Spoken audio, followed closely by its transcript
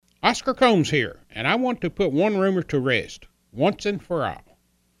Oscar Combs here, and I want to put one rumor to rest, once and for all.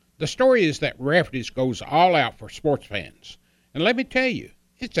 The story is that Rafferty's goes all out for sports fans. And let me tell you,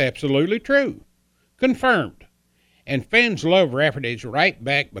 it's absolutely true. Confirmed. And fans love Rafferty's right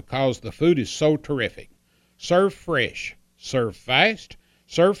back because the food is so terrific. Serve fresh, serve fast,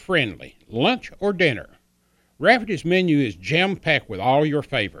 serve friendly, lunch or dinner. Rafferty's menu is jam-packed with all your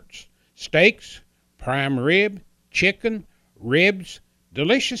favorites. Steaks, prime rib, chicken, ribs,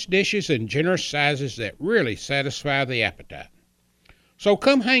 delicious dishes in generous sizes that really satisfy the appetite. So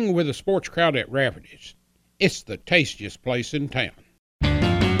come hang with the sports crowd at Rafferty's. It's the tastiest place in town.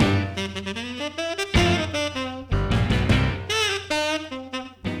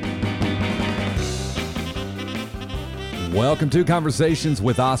 Welcome to Conversations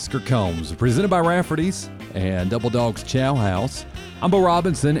with Oscar Combs, presented by Rafferty's and Double Dogs Chow House. I'm Bo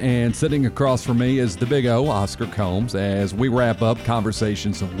Robinson, and sitting across from me is the big O, Oscar Combs, as we wrap up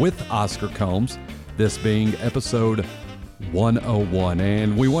Conversations with Oscar Combs, this being episode 101.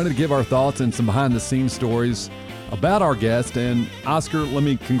 And we wanted to give our thoughts and some behind-the-scenes stories about our guest. And Oscar, let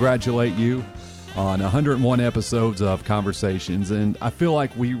me congratulate you on 101 episodes of Conversations. And I feel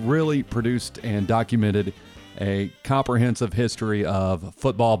like we really produced and documented a comprehensive history of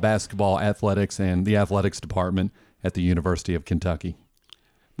football, basketball, athletics, and the athletics department at the University of Kentucky.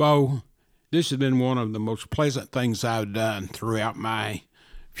 Bo, this has been one of the most pleasant things I've done throughout my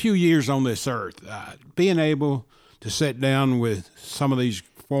few years on this earth. Being able to sit down with some of these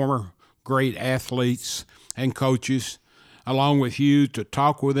former great athletes and coaches, along with you, to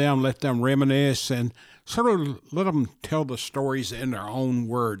talk with them, let them reminisce, and sort of let them tell the stories in their own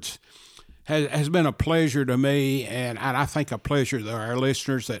words, has been a pleasure to me, and I think a pleasure to our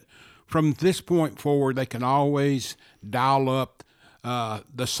listeners, that from this point forward they can always dial up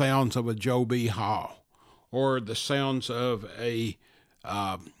the sounds of a Joe B. Hall or the sounds of a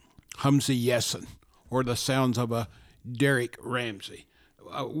Humzy Yessin or the sounds of a Derek Ramsey.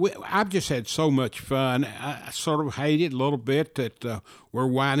 I've just had so much fun. I sort of hate it a little bit that we're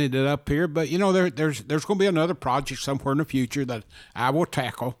winding it up here, but there's going to be another project somewhere in the future that I will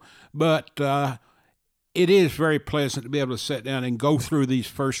tackle. But it is very pleasant to be able to sit down and go through these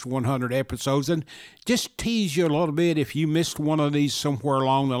first 100 episodes and just tease you a little bit if you missed one of these somewhere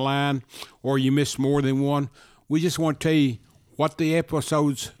along the line or you missed more than one. We just want to tell you what the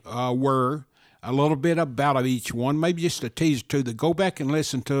episodes were, a little bit about each one, maybe just a tease or two, to go back and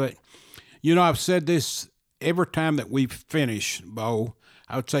listen to it. I've said this every time that we've finished, Bo.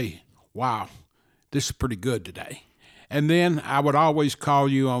 I would say, wow, this is pretty good today. And then I would always call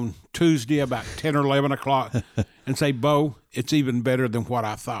you on Tuesday about 10 or 11 o'clock and say, Bo, it's even better than what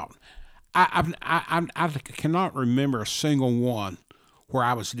I thought. I cannot remember a single one where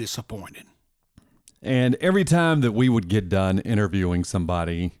I was disappointed. And every time that we would get done interviewing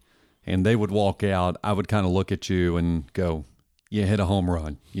somebody and they would walk out, I would kind of look at you and go, you hit a home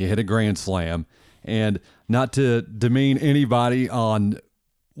run, you hit a grand slam. And not to demean anybody on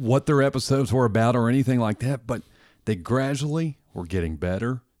what their episodes were about or anything like that, but they gradually were getting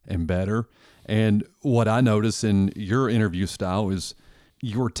better and better. And what I notice in your interview style is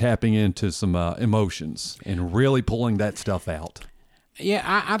you were tapping into some emotions and really pulling that stuff out. Yeah,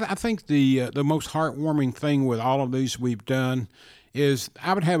 I think the most heartwarming thing with all of these we've done is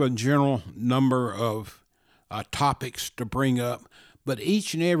I would have a general number of topics to bring up, but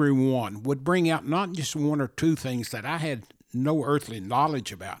each and every one would bring out not just one or two things that I had no earthly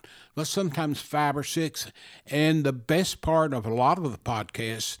knowledge about, but sometimes 5 or 6. And the best part of a lot of the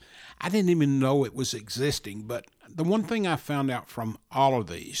podcasts, I didn't even know it was existing. But the one thing I found out from all of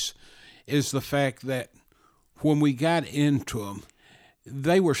these is the fact that when we got into them,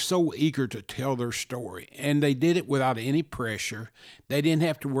 they were so eager to tell their story, and they did it without any pressure. They didn't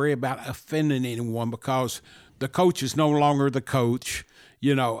have to worry about offending anyone because the coach is no longer the coach.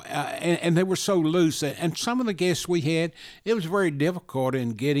 And they were so loose. And some of the guests we had, it was very difficult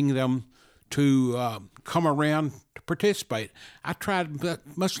in getting them to come around to participate. I tried,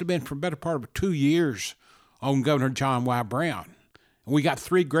 but must have been for a better part of 2 years on Governor John Y. Brown. And we got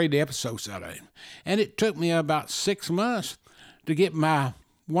 3 great episodes out of him. And it took me about 6 months to get one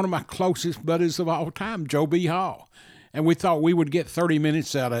of my closest buddies of all time, Joe B. Hall. And we thought we would get 30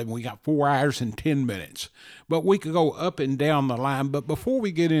 minutes out of it, and we got 4 hours and 10 minutes. But we could go up and down the line. But before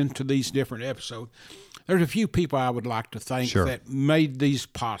we get into these different episodes, there's a few people I would like to thank that made these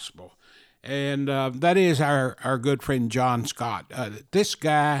possible. And that is our good friend John Scott. This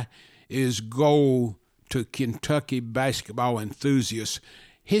guy is gold to Kentucky basketball enthusiasts.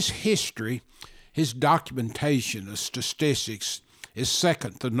 His history, his documentation, the statistics, is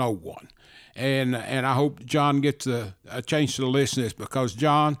second to no one. And I hope John gets a chance to listen to this, because,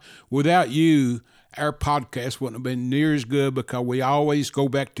 John, without you, our podcast wouldn't have been near as good, because we always go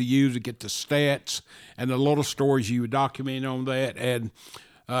back to you to get the stats and the little stories you document on that. And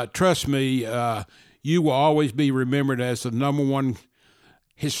trust me, you will always be remembered as the number one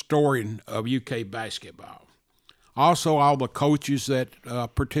historian of UK basketball. Also, all the coaches that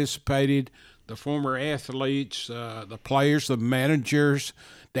participated, the former athletes, the players, the managers,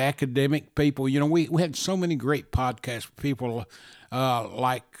 the academic people. You know, we had so many great podcast people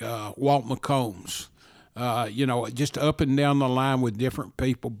like Walt McCombs, just up and down the line with different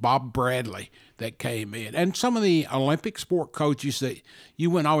people, Bob Bradley that came in. And some of the Olympic sport coaches that you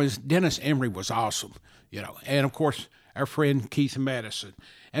went always, Dennis Emery was awesome, and of course our friend Keith Madison.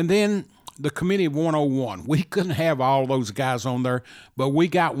 And then the Committee of 101. We couldn't have all those guys on there, but we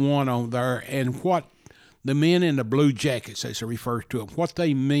got one on there, and what the men in the Blue Jackets, as I refer to them, what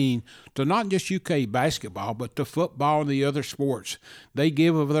they mean to not just UK basketball, but to football and the other sports. They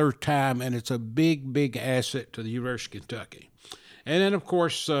give of their time, and it's a big, big asset to the University of Kentucky. And then, of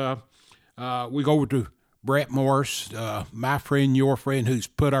course, we go over to Brett Morris, my friend, your friend, who's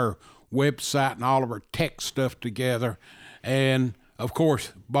put our website and all of our tech stuff together. And, of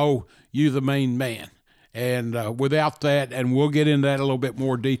course, Bo, you the main man. And without that, and we'll get into that a little bit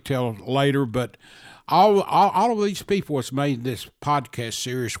more detail later, but all of these people has made this podcast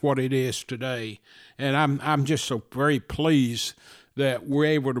series what it is today, and I'm just so very pleased that we're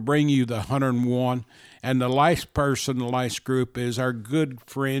able to bring you the 101. And the last person, the last group, is our good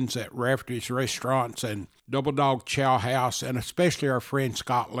friends at Rafferty's Restaurants and Double Dog Chow House, and especially our friend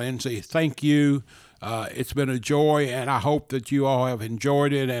Scott Lindsay. Thank you. It's been a joy, and I hope that you all have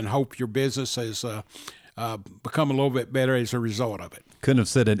enjoyed it, and hope your business has become a little bit better as a result of it. Couldn't have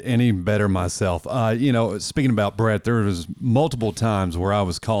said it any better myself. Speaking about Brett, there was multiple times where I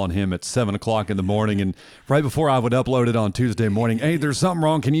was calling him at 7 o'clock in the morning, and right before I would upload it on Tuesday morning, hey, there's something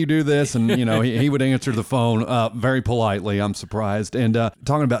wrong. Can you do this? And, he would answer the phone very politely. I'm surprised. And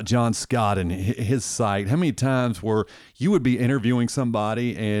talking about John Scott and his site, how many times where you would be interviewing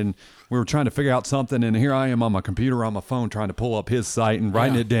somebody and we were trying to figure out something, and here I am on my computer, on my phone, trying to pull up his site and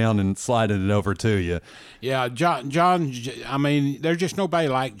writing it down and sliding it over to you. Yeah, John, I mean, there's just nobody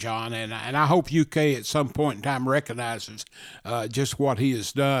like John, and I hope UK at some point in time recognizes just what he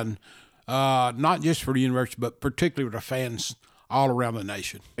has done, not just for the university, but particularly with the fans all around the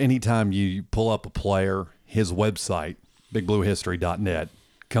nation. Anytime you pull up a player, his website, bigbluehistory.net,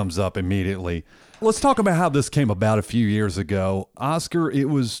 comes up immediately. Let's talk about how this came about a few years ago. Oscar, it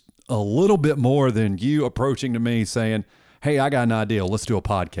was a little bit more than you approaching to me saying, hey, I got an idea. Let's do a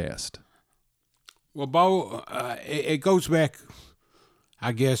podcast. Well, Bo, it goes back,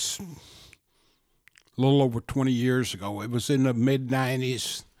 I guess, a little over 20 years ago. It was in the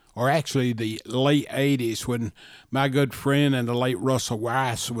mid-'90s, or actually the late 80s, when my good friend and the late Russell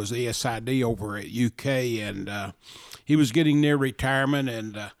Weiss was the SID over at UK, and he was getting near retirement,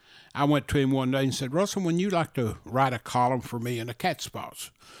 and I went to him one day and said, Russell, would you like to write a column for me in the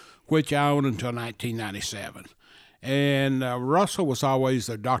Catspaws, which I owned until 1997. And Russell was always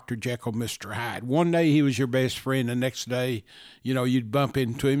the Dr. Jekyll, Mr. Hyde. One day he was your best friend. The next day, you'd bump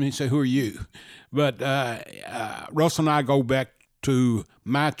into him and he'd say, who are you? But Russell and I go back to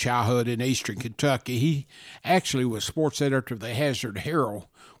my childhood in eastern Kentucky. He actually was sports editor of the Hazard Herald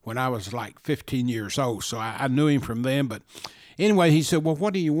when I was like 15 years old. So I knew him from then. But anyway, he said, well,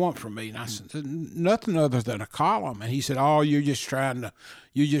 what do you want from me? And I said, nothing other than a column. And he said, oh, you're just trying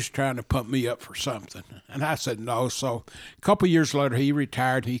to pump me up for something. And I said, no. So a couple of years later, he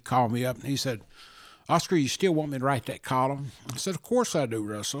retired. He called me up and he said, Oscar, you still want me to write that column? I said, of course I do,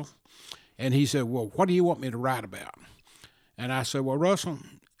 Russell. And he said, well, what do you want me to write about? And I said, well, Russell,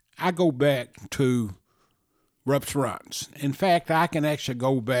 I go back to Rupp's runs. In fact, I can actually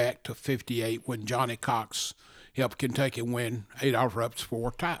go back to 58 when Johnny Cox helped Kentucky win Adolph Rupp's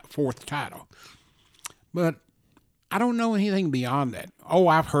fourth title. But I don't know anything beyond that. Oh,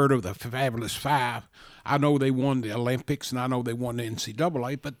 I've heard of the Fabulous Five. I know they won the Olympics, and I know they won the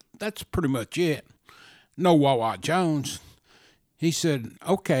NCAA, but that's pretty much it. No Wawa Jones. He said,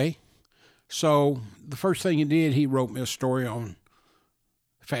 okay. So the first thing he did, he wrote me a story on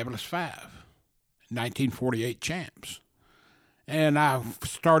Fabulous Five, 1948 champs. And I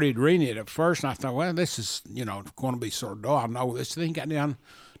started reading it at first, and I thought, well, this is, going to be sort of dull. I know this. Then got down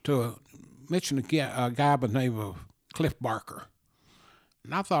to mention a guy by the name of Cliff Barker.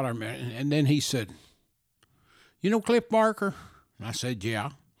 And I thought I remember, and then he said, you know Cliff Barker? And I said,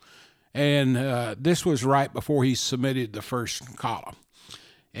 yeah. And this was right before he submitted the first column.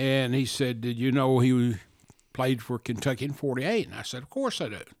 And he said, did you know he played for Kentucky in 48. And I said, of course I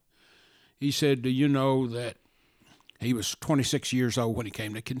do. He said, do you know that he was 26 years old when he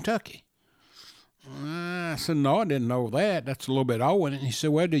came to Kentucky? I said, no, I didn't know that. That's a little bit old. And he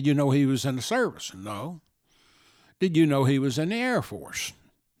said, well, did you know he was in the service? No. Did you know he was in the Air Force?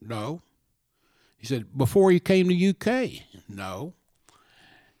 No. He said, before he came to UK? No.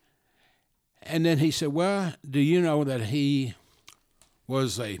 And then he said, well, do you know that he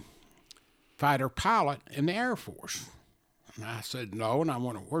was a fighter pilot in the Air Force? And I said, no, and I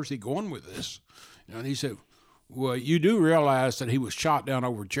wondered, where's he going with this? And he said, well, you do realize that he was shot down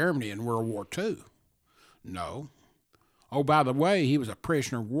over Germany in World War II? No. Oh, by the way, he was a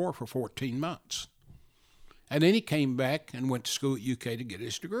prisoner of war for 14 months. And then he came back and went to school at UK to get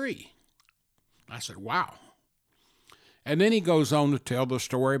his degree. I said, wow. And then he goes on to tell the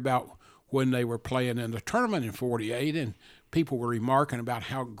story about when they were playing in the tournament in 48, and people were remarking about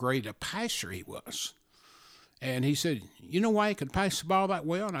how great a passer he was. And he said, you know why he could pass the ball that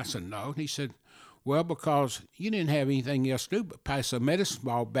well? And I said, no. And he said, well, because you didn't have anything else to do but pass a medicine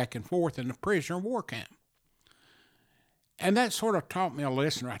ball back and forth in the prisoner of war camp. And that sort of taught me a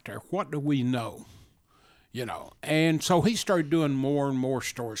lesson right there. What do we know? You know, and so he started doing more and more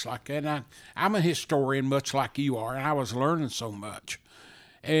stories like that. And I'm a historian, much like you are, and I was learning so much.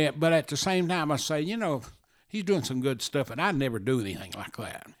 But at the same time, I say, you know, he's doing some good stuff, and I'd never do anything like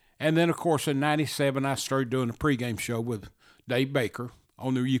that. And then, of course, in 97, I started doing a pregame show with Dave Baker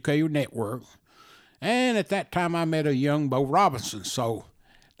on the UK network. And at that time, I met a young Bo Robinson. So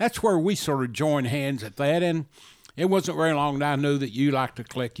that's where we sort of joined hands at that. And it wasn't very long that I knew that you like to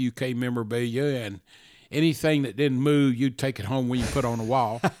collect UK memorabilia, and anything that didn't move, you'd take it home when you put on the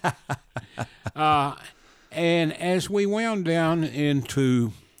wall. And as we wound down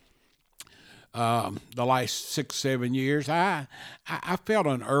into the last 6-7 years, I felt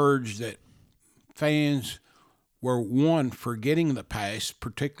an urge that fans were, one, forgetting the past,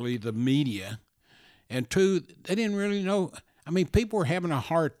 particularly the media, and two, they didn't really know. I mean, people were having a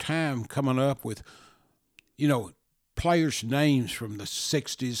hard time coming up with, you know, players' names from the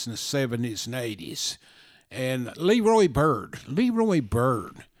 60s and the 70s and 80s. And Leroy Bird.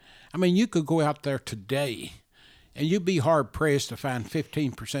 I mean, you could go out there today, and you'd be hard-pressed to find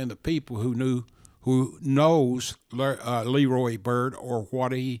 15% of the people who knows Leroy Bird or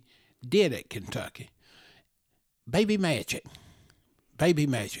what he did at Kentucky. Baby Magic.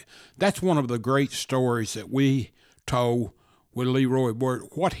 That's one of the great stories that we told with Leroy Bird,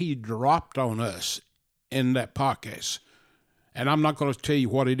 what he dropped on us in that podcast. And I'm not going to tell you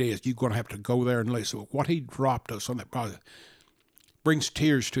what it is. You're going to have to go there and listen. What he dropped us on that podcast brings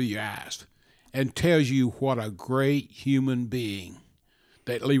tears to your eyes and tells you what a great human being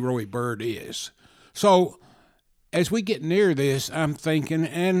that Leroy Bird is. So as we get near this, I'm thinking,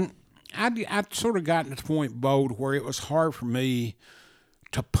 and I'd sort of gotten to the point, Bo, where it was hard for me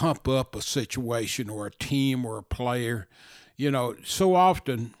to pump up a situation or a team or a player. You know, so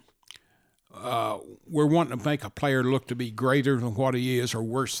often we're wanting to make a player look to be greater than what he is or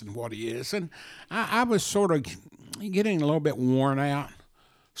worse than what he is. And I was sort of getting a little bit worn out.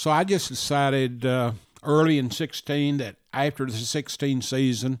 So I just decided early in 16 that after the 16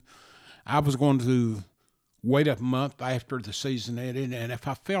 season, I was going to wait a month after the season ended. And if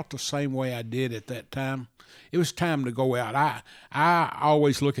I felt the same way I did at that time, it was time to go out. I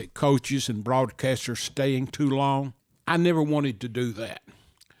always look at coaches and broadcasters staying too long. I never wanted to do that.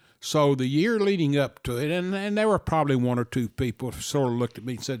 So the year leading up to it, and there were probably one or two people who sort of looked at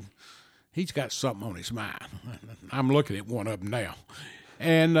me and said, he's got something on his mind. I'm looking at one of them now.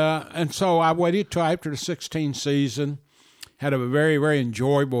 And so I waited till after the 16th season, had a very, very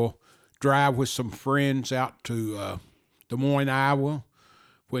enjoyable drive with some friends out to Des Moines, Iowa,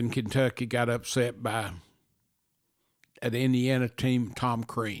 when Kentucky got upset by an Indiana team, Tom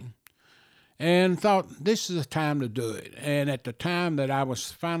Crean. And thought, this is the time to do it. And at the time that I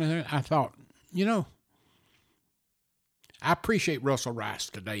was finally there, I thought, you know, I appreciate Russell Rice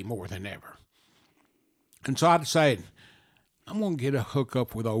today more than ever. And so I decided, I'm going to get a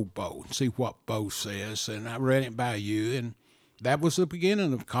hookup with old Bo and see what Bo says. And I ran it by you, and that was the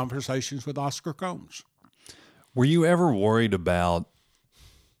beginning of Conversations with Oscar Combs. Were you ever worried about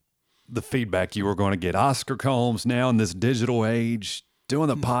the feedback you were going to get? Oscar Combs, now in this digital age, doing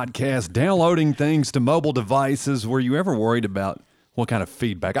the podcast, downloading things to mobile devices. Were you ever worried about what kind of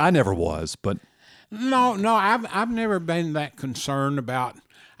feedback? I never was, but no, I've never been that concerned about.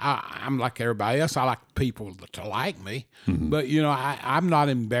 I'm like everybody else. I like people to like me, but you know, I'm not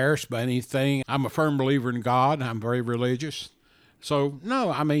embarrassed by anything. I'm a firm believer in God. I'm very religious, so no.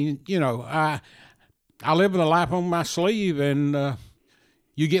 I mean, you know, I live with a life on my sleeve, and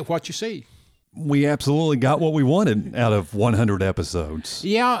you get what you see. we absolutely got what we wanted out of 100 episodes.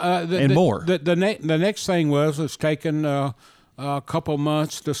 Yeah, more. The next thing was taking a couple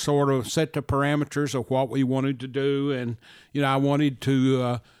months to sort of set the parameters of what we wanted to do, and I wanted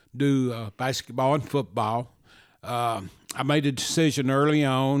to do basketball and football. I made a decision early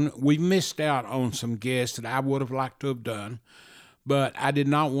on. We missed out on some guests that I would have liked to have done, but I did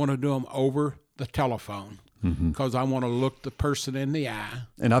not want to do them over the telephone because I want to look the person in the eye.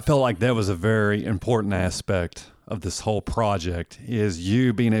 And I felt like that was a very important aspect of this whole project, is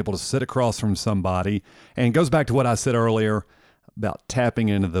you being able to sit across from somebody. And it goes back to what I said earlier about tapping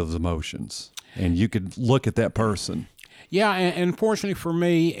into those emotions. And you could look at that person. Yeah, and fortunately for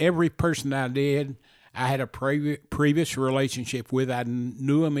me, every person I did, I had a previous relationship with. I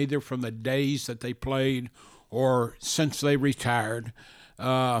knew them either from the days that they played or since they retired.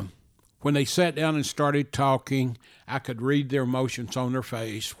 When they sat down and started talking, I could read their emotions on their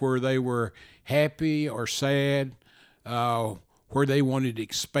face, where they were happy or sad, where they wanted to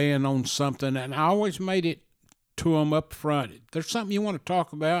expand on something. And I always made it to them up front. If there's something you want to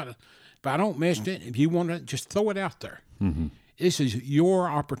talk about, if I don't mention it, if you want to, just throw it out there. Mm-hmm. This is your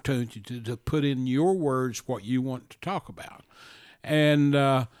opportunity to put in your words what you want to talk about. And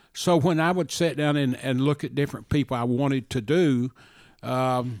so when I would sit down and look at different people I wanted to do,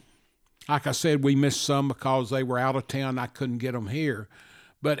 like I said, we missed some because they were out of town. I couldn't get them here.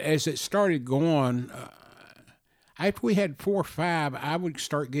 But as it started going, after we had 4 or 5, I would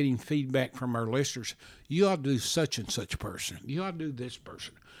start getting feedback from our listeners. You ought to do such and such person. You ought to do this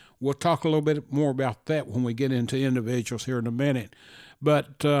person. We'll talk a little bit more about that when we get into individuals here in a minute.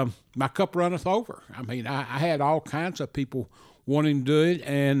 But my cup runneth over. I mean, I had all kinds of people wanting to do it.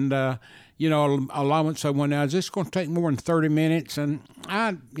 And, a lot would say, well, now, is this going to take more than 30 minutes? And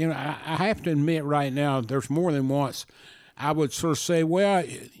I have to admit right now, there's more than once I would sort of say, well,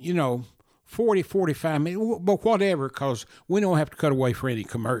 40, 45 minutes, but whatever, because we don't have to cut away for any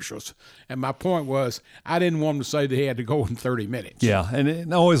commercials. And my point was, I didn't want them to say they had to go in 30 minutes. Yeah,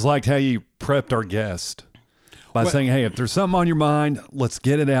 and I always liked how you prepped our guest by saying, hey, if there's something on your mind, let's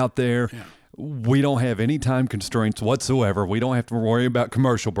get it out there. Yeah. We don't have any time constraints whatsoever. We don't have to worry about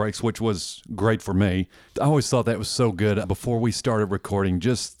commercial breaks, which was great for me. I always thought that was so good before we started recording,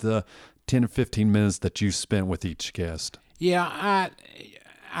 just the 10 or 15 minutes that you spent with each guest. Yeah,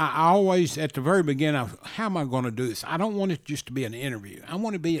 I always, at the very beginning, how am I going to do this? I don't want it just to be an interview. I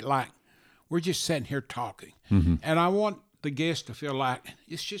want to be like, we're just sitting here talking. Mm-hmm. And I want the guest to feel like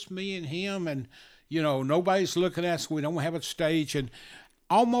it's just me and him, and, nobody's looking at us. We don't have a stage. And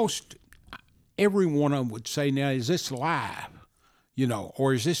almost every one of them would say, now, is this live,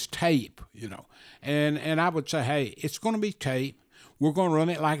 or is this tape, And I would say, hey, it's going to be tape. We're going to run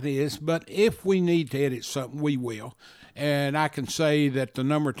it like this, but if we need to edit something, we will. And I can say that the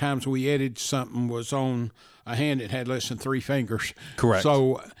number of times we edited something was on a hand that had less than 3 fingers. Correct.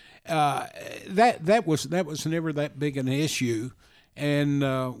 So that was never that big an issue. And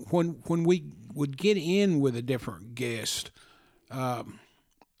when we would get in with a different guest,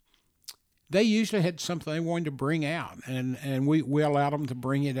 they usually had something they wanted to bring out, and we allowed them to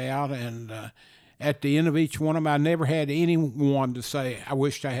bring it out. And at the end of each one of them, I never had anyone to say, I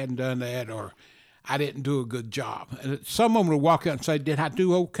wished I hadn't done that, or I didn't do a good job. And some of them would walk out and say, did I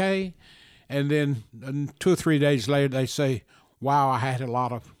do okay? And then 2 or 3 days later, they say, wow, I had a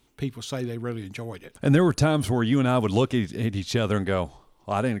lot of people say they really enjoyed it. And there were times where you and I would look at each other and go,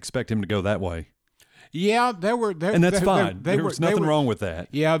 well, I didn't expect him to go that way. Yeah, there were. And that's fine. There was nothing wrong with that.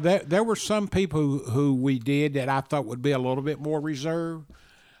 Yeah, there were some people who we did that I thought would be a little bit more reserved.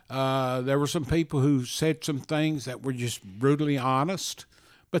 There were some people who said some things that were just brutally honest,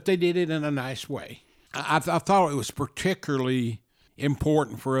 but they did it in a nice way. I thought it was particularly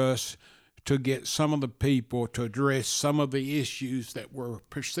important for us to get some of the people to address some of the issues that were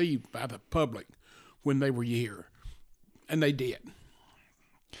perceived by the public when they were here, and they did.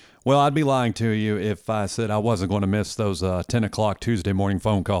 Well, I'd be lying to you if I said I wasn't going to miss those 10 o'clock Tuesday morning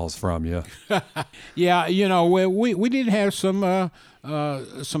phone calls from you. Yeah, we did have some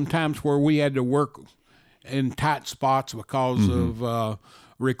times where we had to work in tight spots because of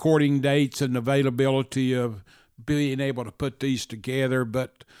recording dates and availability of being able to put these together.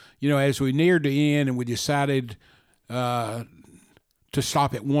 But, as we neared the end and we decided to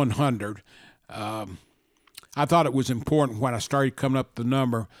stop at 100, I thought it was important when I started coming up with the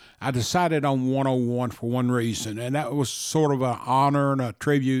number. I decided on 101 for one reason, and that was sort of an honor and a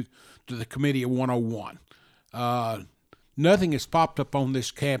tribute to the committee of 101. Nothing has popped up on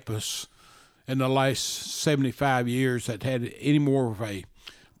this campus in the last 75 years that had any more of a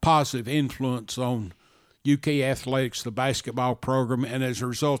positive influence on UK Athletics, the basketball program, and as a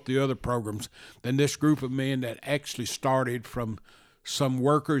result, the other programs, then this group of men that actually started from some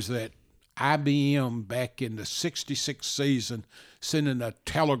workers that IBM back in the 66 season sending a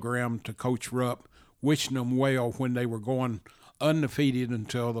telegram to Coach Rupp wishing them well when they were going undefeated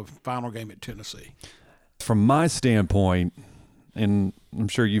until the final game at Tennessee. From my standpoint, and I'm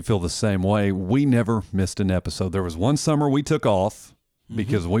sure you feel the same way, we never missed an episode. There was one summer we took off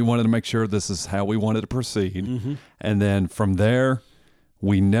because we wanted to make sure this is how we wanted to proceed. And then from there,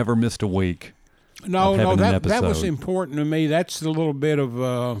 we never missed a week. No, that was important to me. That's a little bit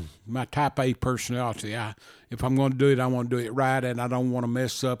of my type A personality. If I'm going to do it, I want to do it right, and I don't want to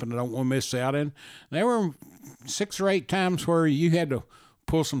mess up, and I don't want to miss out. And there were 6 or 8 times where you had to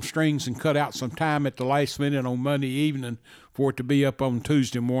pull some strings and cut out some time at the last minute on Monday evening for it to be up on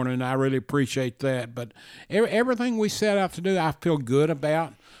Tuesday morning. I really appreciate that. But everything we set out to do, I feel good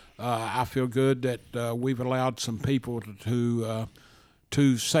about. I feel good that we've allowed some people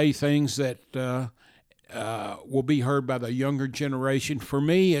to say things that will be heard by the younger generation. For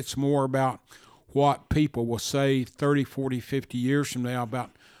me, it's more about what people will say 30, 40, 50 years from now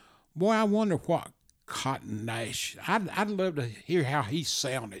about, boy, I wonder what Cotton Nash, I'd love to hear how he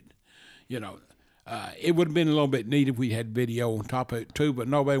sounded. It would have been a little bit neat if we had video on top of it too, but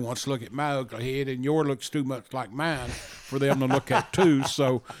nobody wants to look at my ugly head, and yours looks too much like mine for them to look at too.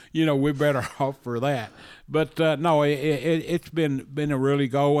 So, we're better off for that. But no, it's been a really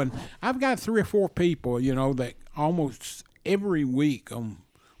go, and I've got 3 or 4 people, that almost every week on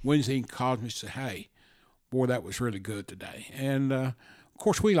Wednesday calls me and say, "Hey, boy, that was really good today," and of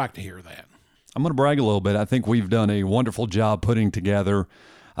course we like to hear that. I'm going to brag a little bit. I think we've done a wonderful job putting together,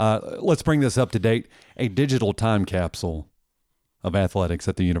 let's bring this up to date, a digital time capsule of athletics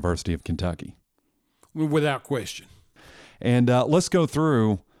at the University of Kentucky. Without question. And let's go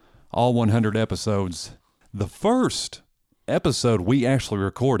through all 100 episodes. The first episode we actually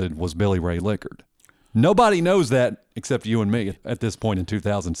recorded was Billy Ray Lickard. Nobody knows that except you and me at this point in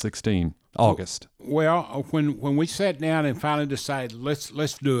 2016, August. Well, when we sat down and finally decided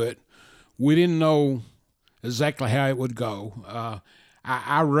let's do it, we didn't know exactly how it would go.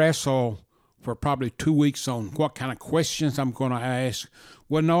 I wrestled for probably 2 weeks on what kind of questions I'm going to ask.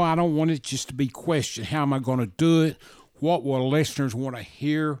 Well, no, I don't want it just to be questions. How am I going to do it? What will listeners want to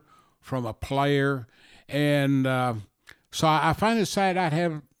hear from a player? And so I finally decided I'd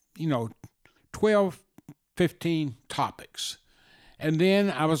have, 12, 15 topics. And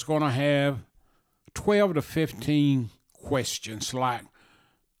then I was going to have 12 to 15 questions like,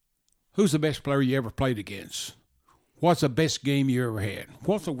 who's the best player you ever played against? What's the best game you ever had?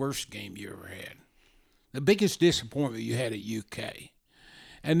 What's the worst game you ever had? The biggest disappointment you had at UK?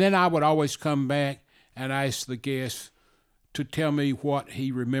 And then I would always come back and ask the guest to tell me what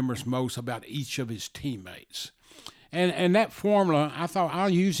he remembers most about each of his teammates. And that formula, I thought I'll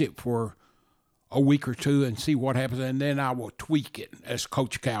use it for a week or two and see what happens, and then I will tweak it, as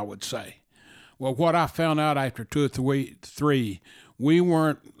Coach Cal would say. Well, what I found out after 2 or 3, we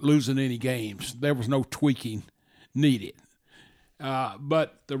weren't losing any games. There was no tweaking needed.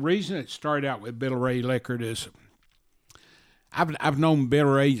 But the reason it started out with Billy Ray Lickard is I've known Billy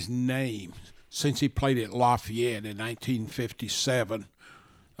Ray's name since he played at Lafayette in 1957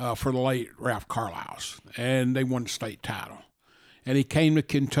 for the late Ralph Carlisle, and they won the state title. And he came to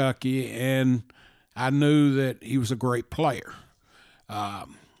Kentucky, and I knew that he was a great player.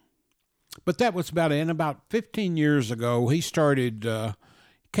 But that was about it. And about 15 years ago, he started,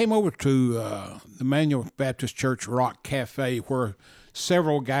 came over to the Emmanuel Baptist Church Rock Cafe, where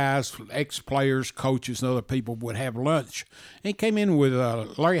several guys, ex-players, coaches, and other people would have lunch. And he came in with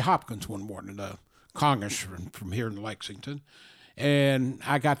Larry Hopkins one morning, the congressman from here in Lexington. And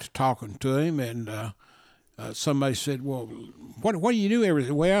I got to talking to him, and somebody said, well, what do you do every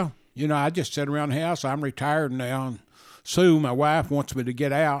day? Well, I just sit around the house. I'm retired now, and Sue, my wife, wants me to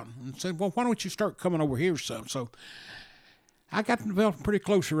get out. And said, well, why don't you start coming over here some? So I got to develop a pretty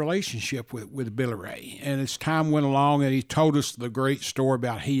close relationship with Billy Ray. And as time went along, and he told us the great story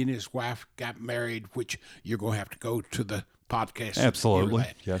about he and his wife got married, which you're going to have to go to the podcast. Absolutely,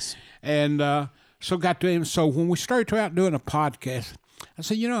 yes. And so got to him. So when we started out doing a podcast, I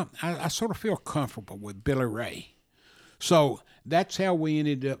said, I sort of feel comfortable with Billy Ray. So that's how we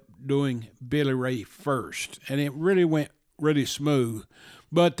ended up doing Billy Ray first. And it really went really smooth.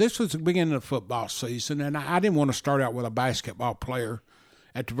 But this was the beginning of the football season, and I didn't want to start out with a basketball player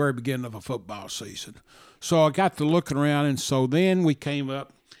at the very beginning of a football season. So I got to looking around, and so then we came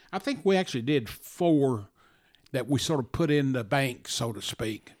up. I think we actually did 4 that we sort of put in the bank, so to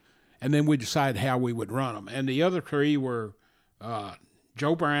speak, and then we decided how we would run them. And the other 3 were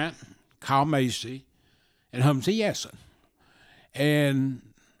Joe Bryant, Kyle Macy, and Humsey Yesson. And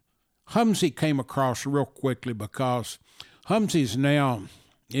Humsey came across real quickly because Humsey is now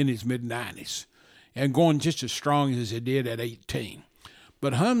in his mid-90s and going just as strong as he did at 18.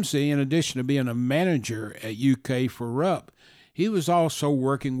 But Humsey, in addition to being a manager at UK for Rupp, he was also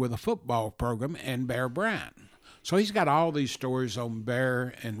working with a football program and Bear Bryant. So he's got all these stories on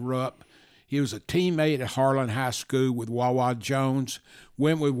Bear and Rupp. He was a teammate at Harlan High School with Wawa Jones,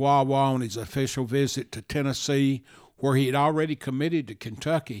 went with Wawa on his official visit to Tennessee, where he had already committed to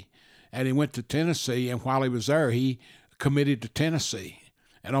Kentucky, and he went to Tennessee, and while he was there, he committed to Tennessee.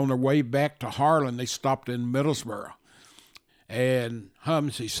 And on their way back to Harlan, they stopped in Middlesboro. And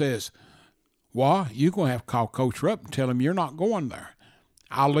Humsey says, "Well, you're going to have to call Coach Rupp and tell him you're not going there."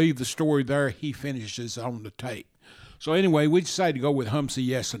 I'll leave the story there. He finishes on the tape. So anyway, we decided to go with Humsey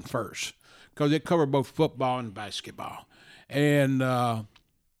Yesson first because it covered both football and basketball. And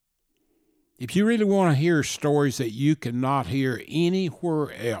if you really want to hear stories that you cannot hear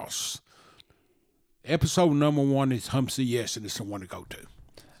anywhere else, episode number 1 is Humsey Yesson. It's the one to go to.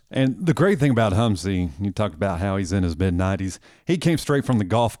 And the great thing about Humsey, you talked about how he's in his mid-90s. He came straight from the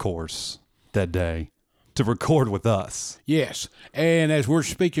golf course that day to record with us. Yes. And as we're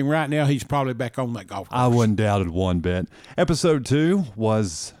speaking right now, he's probably back on that golf course. I wouldn't doubt it one bit. Episode 2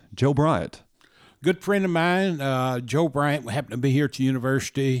 was Joe Bryant. Good friend of mine, Joe Bryant, happened to be here at the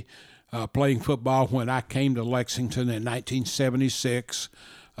university playing football when I came to Lexington in 1976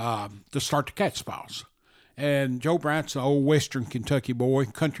 to start the Catspaws. And Joe Bryant's an old Western Kentucky boy,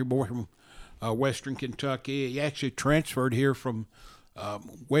 country boy from Western Kentucky. He actually transferred here from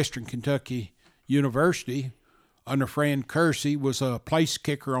Western Kentucky University under Fran Kersey, was a place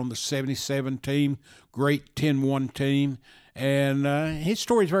kicker on the 77 team, great 10-1 team. And his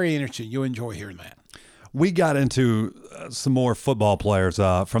story is very interesting. You'll enjoy hearing that. We got into some more football players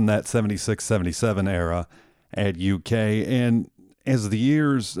from that 76-77 era at UK. And as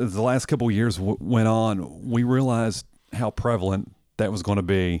the last couple of years went on, we realized how prevalent that was going to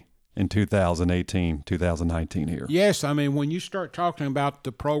be in 2018, 2019 here. Yes, I mean, when you start talking about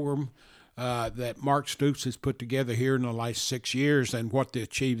the program that Mark Stoops has put together here in the last 6 years and what they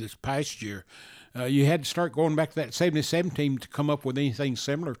achieved this past year, you had to start going back to that 77 team to come up with anything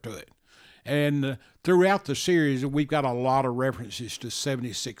similar to it. And throughout the series, we've got a lot of references to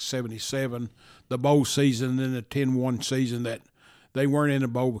 76-77, the bowl season, and then the 10-1 season that they weren't in the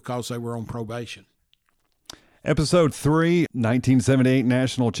bowl because they were on probation. Episode 3, 1978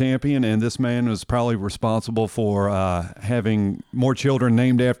 national champion, and this man was probably responsible for having more children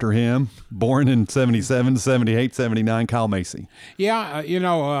named after him, born in 77, 78, 79, Kyle Macy. Yeah,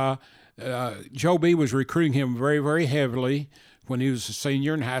 Joe B. was recruiting him very, very heavily when he was a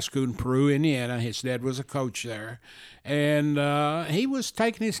senior in high school in Peru, Indiana. His dad was a coach there. And he was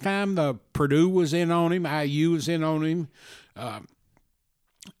taking his time. The Purdue was in on him. IU was in on him.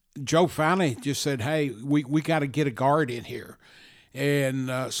 Joe finally just said, "Hey, we got to get a guard in here." And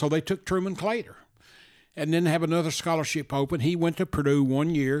so they took Truman Claytor and then have another scholarship open. He went to Purdue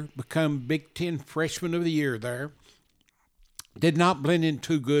 1 year, become Big Ten Freshman of the Year there. Did not blend in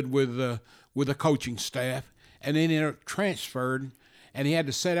too good with the coaching staff, and then transferred, and he had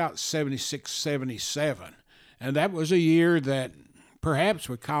to set out 76-77. And that was a year that perhaps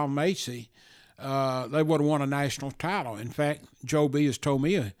with Kyle Macy, they would have won a national title. In fact, Joe B. has told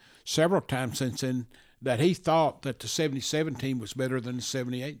me several times since then that he thought that the 77 team was better than the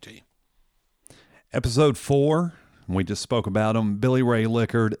 78 team. Episode 4, we just spoke about him, Billy Ray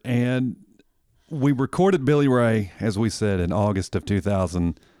Lickard, and we recorded Billy Ray, as we said, in August of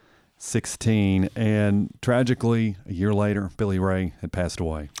 2016, and tragically, a year later, Billy Ray had passed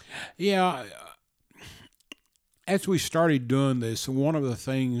away. Yeah, as we started doing this, one of the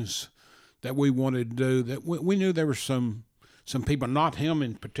things that we wanted to do, that we knew there were some people, not him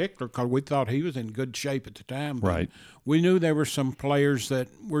in particular, because we thought he was in good shape at the time. But right. We knew there were some players that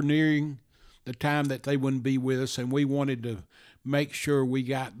were nearing the time that they wouldn't be with us, and we wanted to make sure we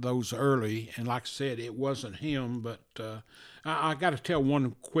got those early. And like I said, it wasn't him, but I got to tell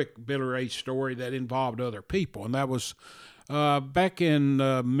one quick Billy Ray story that involved other people, and that was back in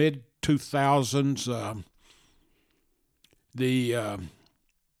mid-2000s, the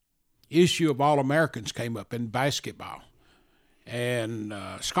issue of All-Americans came up in basketball. And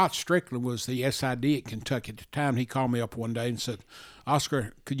Scott Strickland was the SID at Kentucky at the time. He called me up one day and said,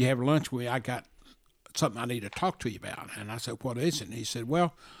 "Oscar, could you have lunch with me? I got something I need to talk to you about." And I said, "What is it?" And he said,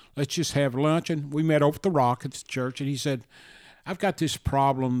 "Well, let's just have lunch." And we met over at the Rock at the church. And he said, "I've got this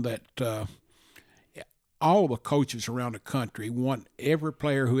problem that all the coaches around the country want every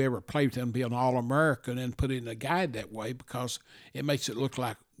player who ever played with them to be an All-American and put in a guide that way because it makes it look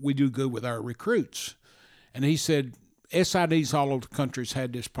like we do good with our recruits." And he said, SIDs all over the country's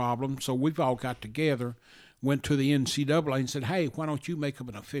had this problem, so we've all got together, went to the NCAA and said, hey, why don't you make up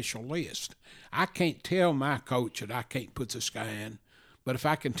an official list? I can't tell my coach that I can't put this guy in, but if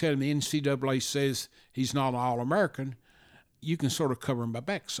I can tell him the NCAA says he's not an All-American, you can sort of cover him by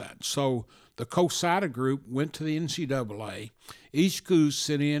backside. So the COSIDA group went to the NCAA. Each school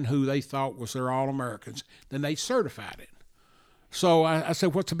sent in who they thought was their All-Americans. Then they certified it. So I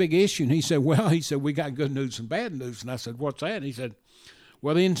said, what's the big issue? And he said, we got good news and bad news. And I said, what's that? And he said,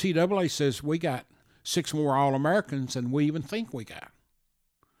 well, the NCAA says we got 6 more All-Americans than we even think we got.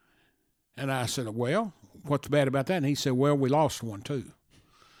 And I said, well, what's bad about that? And he said, well, we lost one too.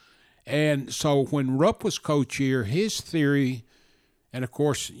 And so when Rupp was coach here, his theory, and of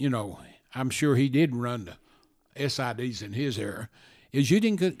course, I'm sure he did run the SIDs in his era, is you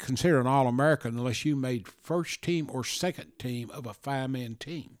didn't get considered an All-American unless you made first team or second team of a 5-man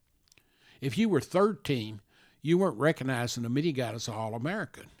team. If you were third team, you weren't recognized in the media guide as an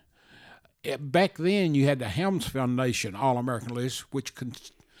All-American. Back then, you had the Helms Foundation All-American list, which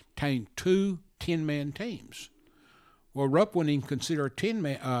contained 2 10-man teams. Well, Rupp wouldn't even consider a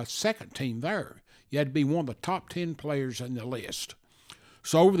 10-man second team there. You had to be one of the top 10 players in the list.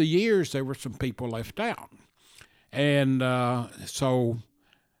 So over the years, there were some people left out. And so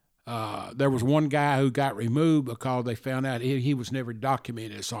there was one guy who got removed because they found out he was never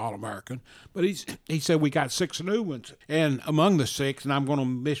documented as All-American. But he said, we got 6 new ones. And among the 6, and I'm going to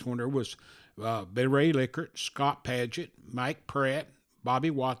miss one, there was Billy Ray Lickert, Scott Padgett, Mike Pratt, Bobby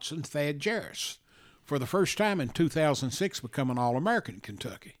Watson, Thad Jarris. For the first time in 2006, become an All-American in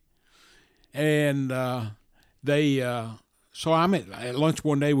Kentucky. And so I'm at lunch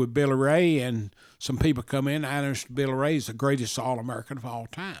one day with Billy Ray, and some people come in. I understand Billy Ray is the greatest All-American of all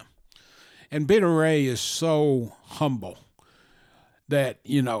time. And Billy Ray is so humble that,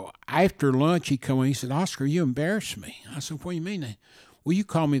 after lunch he come in, he said, Oscar, you embarrass me. I said, what do you mean? Well, you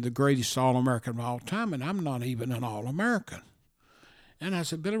call me the greatest All-American of all time, and I'm not even an All-American. And I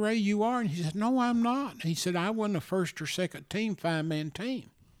said, Billy Ray, you are? And he said, no, I'm not. And he said, I wasn't a first or second team, 5-man team.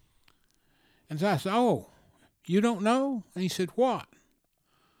 And so I said, oh, you don't know? And he said, what?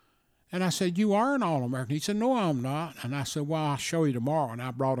 And I said, you are an All-American. He said, no, I'm not. And I said, well, I'll show you tomorrow. And I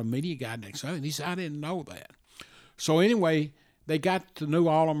brought a media guy next day. And he said, I didn't know that. So anyway, they got the new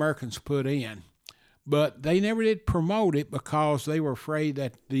All-Americans put in. But they never did promote it because they were afraid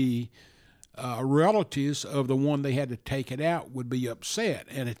that the relatives of the one they had to take it out would be upset.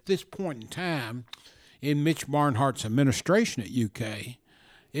 And at this point in time, in Mitch Barnhart's administration at UK,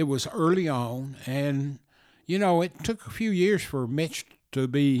 it was early on, and, it took a few years for Mitch to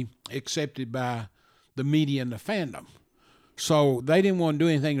be accepted by the media and the fandom. So they didn't want to do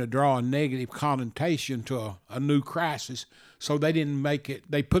anything to draw a negative connotation to a new crisis, so they didn't make it.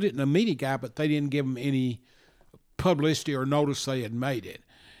 They put it in the media guide, but they didn't give them any publicity or notice they had made it.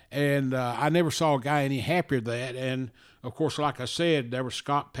 And I never saw a guy any happier than that. And, of course, like I said, there was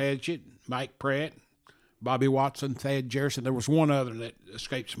Scott Padgett, Mike Pratt, Bobby Watson, Thad Jarris, and there was one other that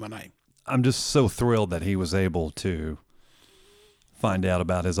escapes my name. I'm just so thrilled that he was able to find out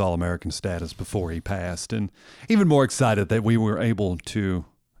about his All-American status before he passed, and even more excited that we were able to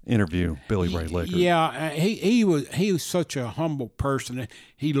interview Billy Ray Lickert. Yeah, he was such a humble person.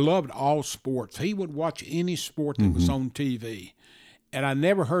 He loved all sports. He would watch any sport that was on TV. And I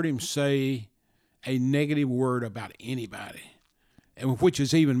never heard him say a negative word about anybody, and which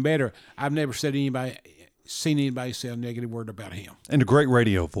is even better. I've never seen anybody say a negative word about him. And a great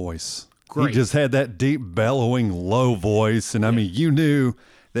radio voice. Great. He just had that deep, bellowing, low voice. And, I mean, you knew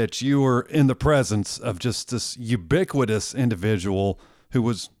that you were in the presence of just this ubiquitous individual who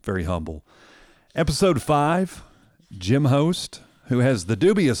was very humble. Episode 5, Jim Host, who has the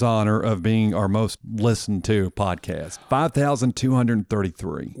dubious honor of being our most listened to podcast,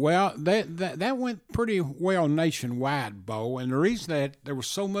 5,233. Well, that went pretty well nationwide, Bo. And the reason that there was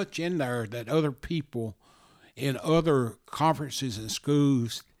so much in there that other people in other conferences and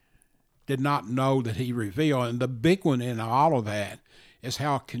schools did not know that he revealed. And the big one in all of that is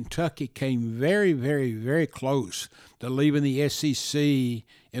how Kentucky came very, very, very close to leaving the SEC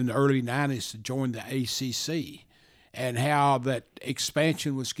in the early 90s to join the ACC, and how that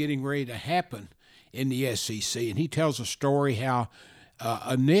expansion was getting ready to happen in the SEC. And he tells a story how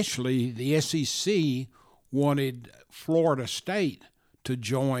initially the SEC wanted Florida State to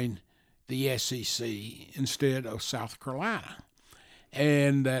join the SEC instead of South Carolina.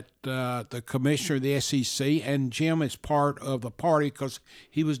 And that the commissioner of the SEC, and Jim is part of the party because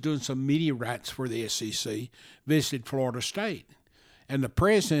he was doing some media rights for the SEC, visited Florida State. And the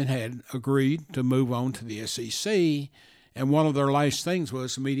president had agreed to move on to the SEC, and one of their last things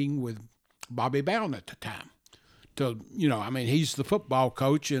was a meeting with Bobby Bowden at the time. He's the football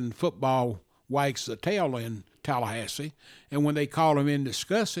coach, and football wags the tail in Tallahassee. And when they call him in to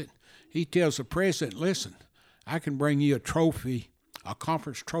discuss it, he tells the president, listen, I can bring you a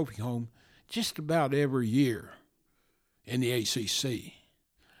conference trophy home just about every year in the ACC.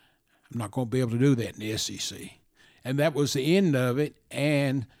 I'm not going to be able to do that in the SEC. And that was the end of it.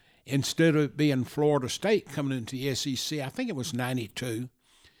 And instead of it being Florida State coming into the SEC, I think it was 92,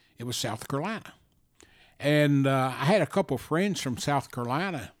 it was South Carolina. And I had a couple of friends from South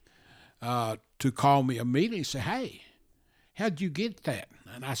Carolina to call me immediately and say, hey, how'd you get that?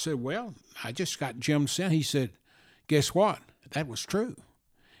 And I said, well, I just got Jim sent. He said, guess what? That was true.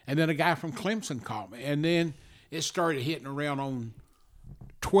 And then a guy from Clemson called me. And then it started hitting around on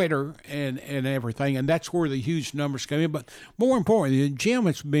Twitter and everything. And that's where the huge numbers come in. But more importantly, Jim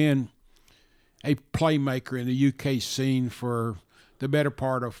has been a playmaker in the UK scene for the better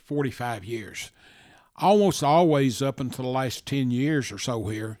part of 45 years. Almost always up until the last 10 years or so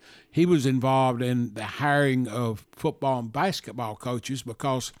here, he was involved in the hiring of football and basketball coaches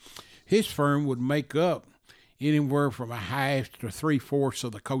because his firm would make up anywhere from a half to 3/4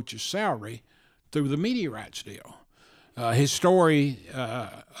 of the coach's salary through the media rights deal. His story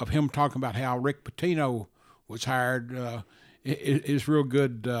of him talking about how Rick Pitino was hired is real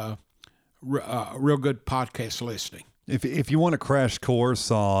good podcast listening. If you want a crash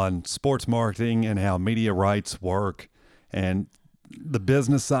course on sports marketing and how media rights work and the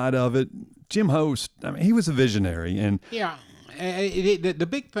business side of it, Jim Host, I mean, he was a visionary. And yeah, the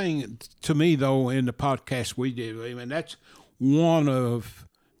big thing to me, though, in the podcast we did, I mean, that's one of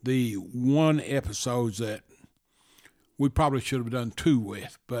the episodes that we probably should have done two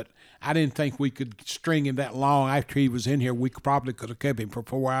with, but I didn't think we could string him that long after he was in here. We probably could have kept him for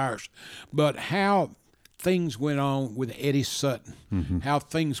 4 hours. But how things went on with Eddie Sutton, how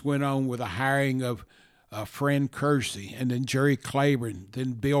things went on with the hiring of Fran Kersey, and then Jerry Claiborne,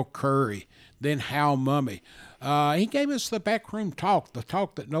 then Bill Curry, then Hal Mumme. He gave us the backroom talk, the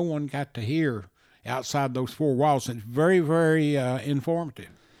talk that no one got to hear outside those four walls. It's very, very informative.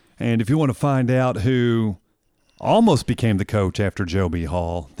 And if you want to find out who almost became the coach after Joe B.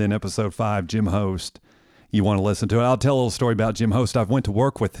 Hall, then episode 5, Jim Host, you want to listen to it. I'll tell a little story about Jim Host. I went to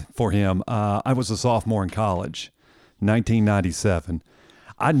work for him. I was a sophomore in college, 1997.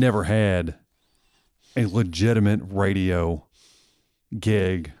 I'd never had a legitimate radio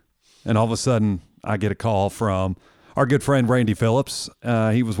gig. And all of a sudden, I get a call from our good friend Randy Phillips.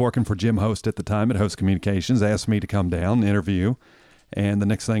 He was working for Jim Host at the time at Host Communications, asked me to come down and interview. And the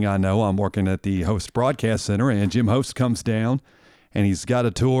next thing I know, I'm working at the Host Broadcast Center, and Jim Host comes down, and he's got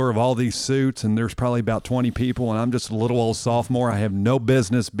a tour of all these suits, and there's probably about 20 people, and I'm just a little old sophomore. I have no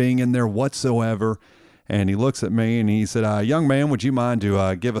business being in there whatsoever. And he looks at me, and he said, young man, would you mind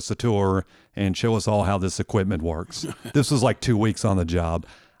to give us a tour and show us all how this equipment works? This was like 2 weeks on the job.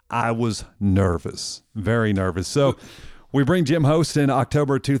 I was nervous, very nervous. So we bring Jim Host in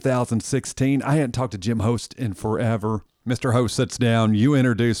October 2016. I hadn't talked to Jim Host in forever. Mr. Host sits down, you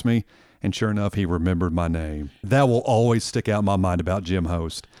introduce me, and sure enough, he remembered my name. That will always stick out in my mind about Jim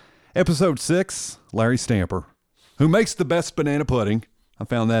Host. Episode 6, Larry Stamper, who makes the best banana pudding. I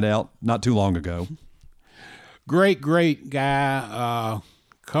found that out not too long ago. Great guy.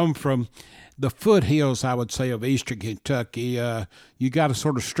 Come from the foothills, I would say, of eastern Kentucky. You got to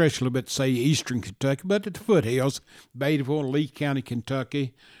sort of stretch a little bit to say eastern Kentucky, but at the foothills, Beattyville, Lee County,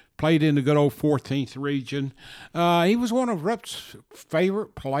 Kentucky. Played in the good old 14th region. He was one of Rupp's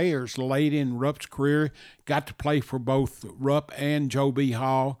favorite players late in Rupp's career. Got to play for both Rupp and Joe B.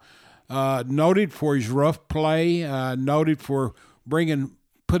 Hall. Noted for his rough play. Noted for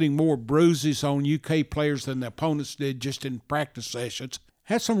putting more bruises on UK players than the opponents did just in practice sessions.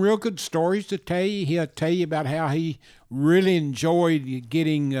 Had some real good stories to tell you. He'll tell you about how he really enjoyed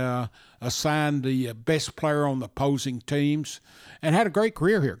getting assigned the best player on the opposing teams and had a great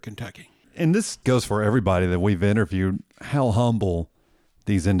career here at Kentucky. And this goes for everybody that we've interviewed, how humble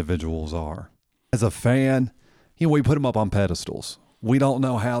these individuals are. As a fan, we put them up on pedestals. We don't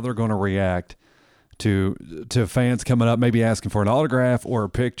know how they're going to react to fans coming up, maybe asking for an autograph or a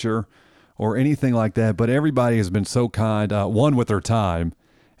picture or anything like that. But everybody has been so kind, one with their time,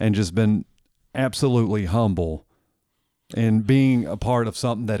 and just been absolutely humble in being a part of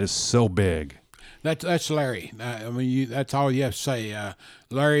something that is so big. That's Larry. That's all you have to say.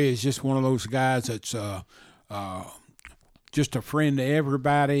 Larry is just one of those guys that's just a friend to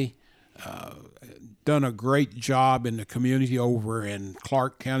everybody. Done a great job in the community over in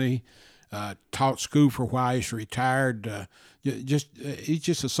Clark County. Taught school for a while. He's retired. He's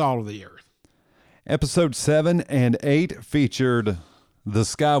just a salt of the earth. Episode 7 and 8 featured the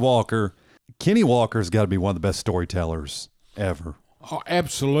Skywalker, Kenny Walker's got to be one of the best storytellers ever. Oh,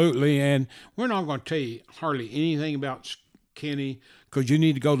 absolutely. And we're not going to tell you hardly anything about Kenny because you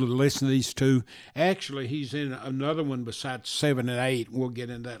need to go to listen to these two. Actually, he's in another one besides 7 and 8. We'll get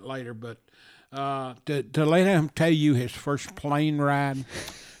into that later. But to let him tell you his first plane ride,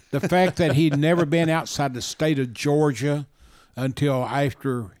 the fact that he'd never been outside the state of Georgia until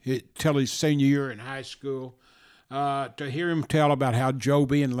his senior year in high school, to hear him tell about how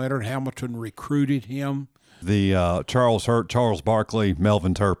Joby and Leonard Hamilton recruited him. The Charles Barkley,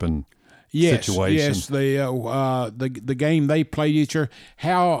 Melvin Turpin situation. Yes, the game they played each other,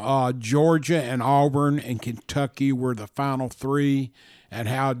 how Georgia and Auburn and Kentucky were the final three, and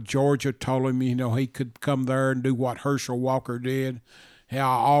how Georgia told him, he could come there and do what Herschel Walker did, how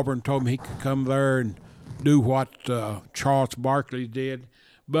Auburn told him he could come there and do what Charles Barkley did.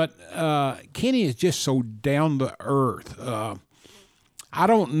 But Kenny is just so down to earth. I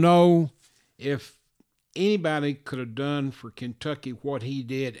don't know if anybody could have done for Kentucky what he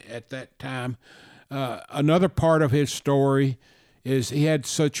did at that time. Another part of his story is he had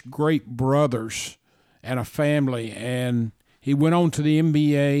such great brothers and a family, and he went on to the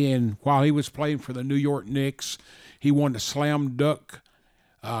NBA, and while he was playing for the New York Knicks, he won the slam dunk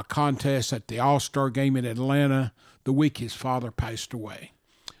contest at the All-Star game in Atlanta the week his father passed away.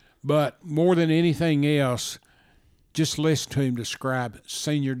 But more than anything else, just listen to him describe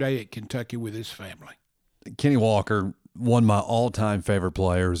senior day at Kentucky with his family. Kenny Walker, one of my all-time favorite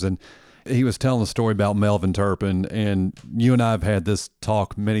players, and he was telling a story about Melvin Turpin, and you and I have had this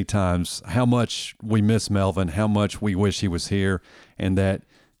talk many times, how much we miss Melvin, how much we wish he was here, and that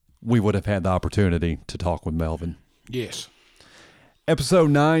we would have had the opportunity to talk with Melvin. Yes. Episode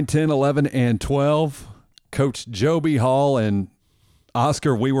 9, 10, 11, and 12, Coach Joby Hall and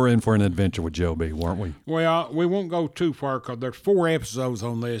Oscar, we were in for an adventure with Joby, weren't we? Well, we won't go too far because there's 4 episodes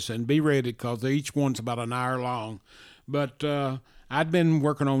on this, and be ready because each one's about an hour long. But I'd been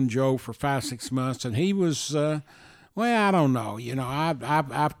working on Joe for 5-6 months, and he was, I don't know.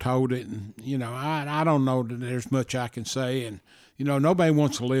 I've told it, and I don't know that there's much I can say, and nobody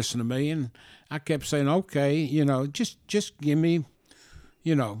wants to listen to me, and I kept saying, okay, just give me,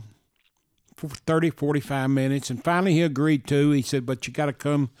 30, 45 minutes. And finally he agreed to. He said, but you got to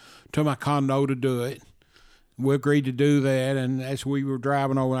come to my condo to do it. We agreed to do that. And as we were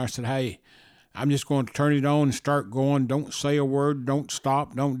driving over, I said, hey, I'm just going to turn it on and start going. Don't say a word. Don't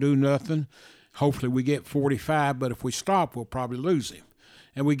stop. Don't do nothing. Hopefully we get 45, but if we stop, we'll probably lose him.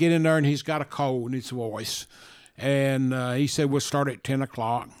 And we get in there, and he's got a cold in his voice. And he said, we'll start at 10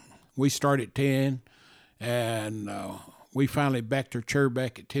 o'clock. We start at 10, and we finally backed our chair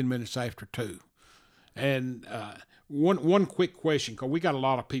back at 10 minutes after 2. And one quick question, because we got a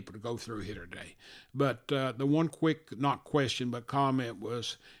lot of people to go through here today. But the one quick, not question, but comment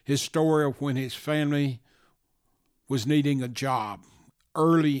was his story of when his family was needing a job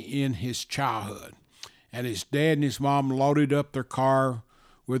early in his childhood. And his dad and his mom loaded up their car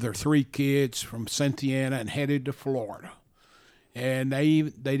with their 3 kids from Cynthiana and headed to Florida. And they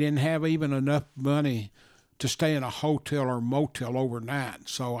didn't have even enough money to stay in a hotel or motel overnight.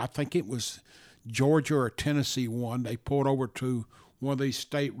 So I think it was Georgia or Tennessee one. They pulled over to one of these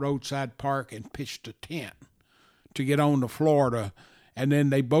state roadside park and pitched a tent to get on to Florida. And then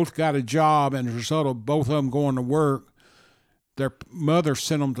they both got a job, and as a result of both of them going to work, their mother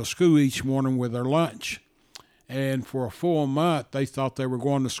sent them to school each morning with their lunch. And for a full month, they thought they were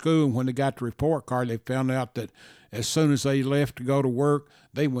going to school. And when they got the report card, they found out that as soon as they left to go to work,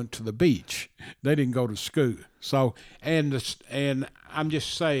 they went to the beach. They didn't go to school. So, and I'm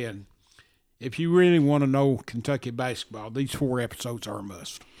just saying, if you really want to know Kentucky basketball, these 4 episodes are a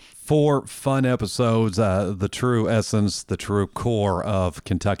must. 4 fun episodes, the true essence, the true core of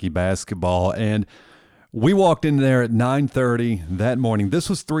Kentucky basketball. And we walked in there at 9:30 that morning. This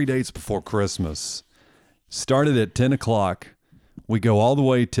was 3 days before Christmas. Started at 10 o'clock. We go all the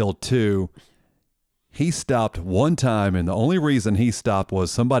way till 2. He stopped one time, and the only reason he stopped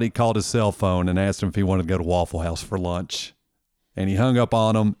was somebody called his cell phone and asked him if he wanted to go to Waffle House for lunch. And he hung up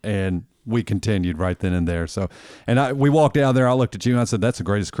on him, and we continued right then and there. So, we walked out there. I looked at you and I said, that's the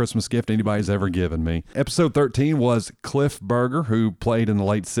greatest Christmas gift anybody's ever given me. Episode 13 was Cliff Berger, who played in the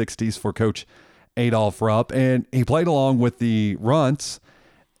late 60s for Coach Adolph Rupp, and he played along with the Runts,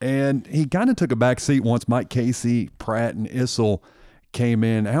 and he kind of took a back seat once Mike Casey, Pratt, and Issel came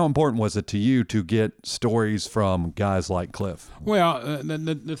in. How important was it to you to get stories from guys like Cliff? Well,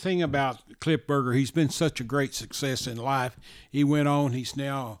 the thing about Cliff Berger, he's been such a great success in life. He went on, he's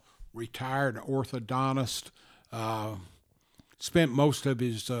now retired orthodontist, spent most of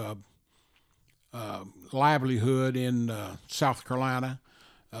his livelihood in South Carolina.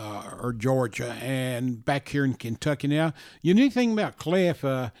 or Georgia, and back here in Kentucky now. Unique thing about Cliff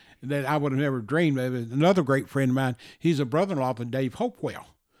that I would have never dreamed of is another great friend of mine. He's a brother-in-law to Dave Hopewell.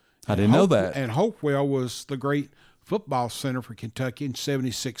 I didn't know that. And Hopewell was the great football center for Kentucky in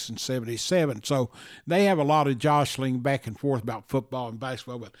 76 and 77. So they have a lot of jostling back and forth about football and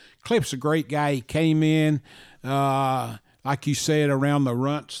basketball. But Cliff's a great guy. He came in, like you said, around the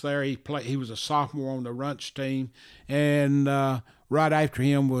Runts there. He was a sophomore on the Runts team. And right after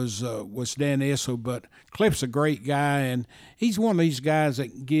him was Dan Issel. But Cliff's a great guy, and he's one of these guys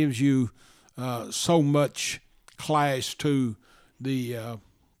that gives you so much class to the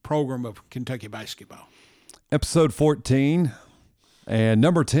program of Kentucky basketball. Episode 14 and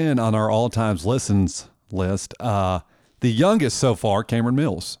number 10 on our all-times listens list. The youngest so far, Cameron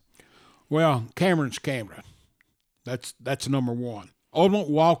Mills. Well, Cameron's Cameron. That's number one. Ultimate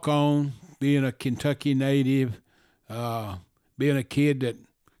walk-on, being a Kentucky native, being a kid that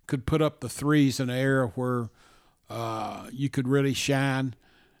could put up the threes in an era where you could really shine.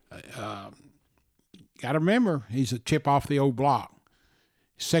 Got to remember, he's a chip off the old block.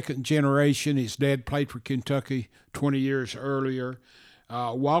 Second generation. His dad played for Kentucky 20 years earlier.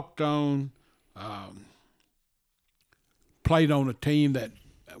 Walked on, played on a team that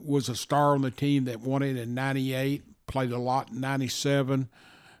was a star on the team that won it in 98, played a lot in 97,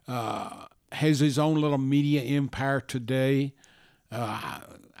 has his own little media empire today.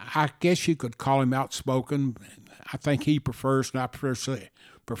 I guess you could call him outspoken. I think he prefers, and I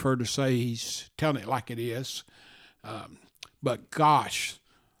prefer to say he's telling it like it is. But gosh,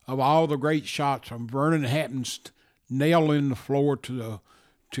 of all the great shots from Vernon Hatton's nailing the floor till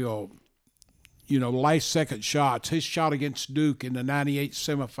last second shots, his shot against Duke in the 98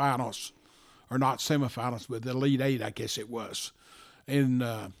 semifinals, or not semifinals, but the Elite Eight, I guess it was,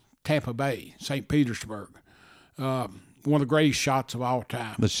 in Tampa Bay, St. Petersburg. One of the greatest shots of all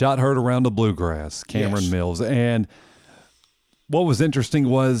time. The shot heard around the bluegrass, Cameron Mills. And what was interesting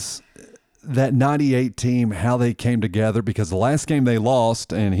was that 98 team, how they came together, because the last game they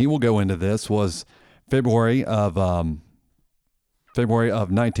lost, and he will go into this, was February of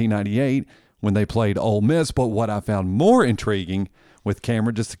 1998 when they played Ole Miss. But what I found more intriguing with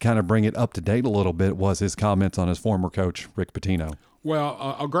Cameron, just to kind of bring it up to date a little bit, was his comments on his former coach, Rick Pitino.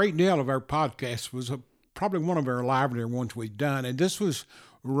 Well, a great deal of our podcast was probably one of our livelier ones we've done, and this was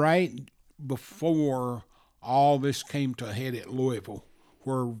right before all this came to a head at Louisville,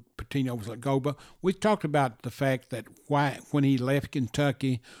 where Pitino was let go. But we talked about the fact that when he left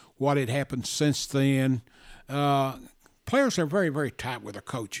Kentucky, what had happened since then. Players are very, very tight with their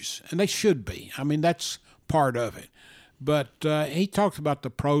coaches, and they should be. I mean, that's part of it. But he talked about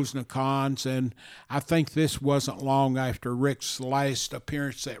the pros and the cons, and I think this wasn't long after Rick's last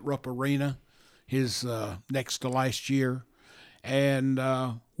appearance at Rupp Arena, his next to last year, and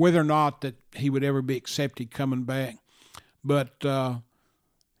whether or not that he would ever be accepted coming back. But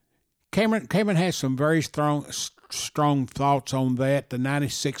Cameron has some very strong thoughts on that, the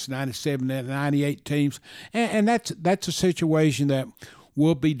 96, 97, and 98 teams. And that's a situation that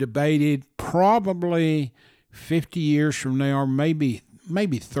will be debated probably 50 years from now, or maybe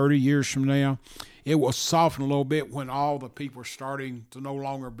 30 years from now. It will soften a little bit when all the people are starting to no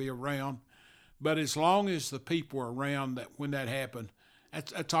longer be around. But as long as the people are around when that happened,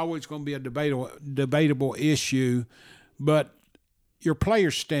 that's always going to be a debatable issue. But your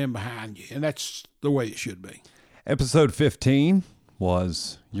players stand behind you, and that's the way it should be. Episode 15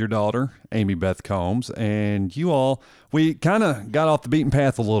 was your daughter, Amy Beth Combs, and we kind of got off the beaten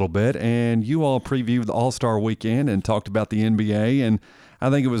path a little bit, and you all previewed the All-Star Weekend and talked about the NBA, and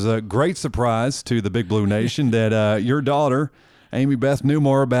I think it was a great surprise to the Big Blue Nation that your daughter, Amy Beth, knew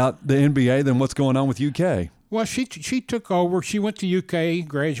more about the NBA than what's going on with UK. Well, she took over. She went to UK,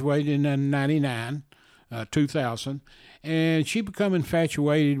 graduated in 99, 2000, and she became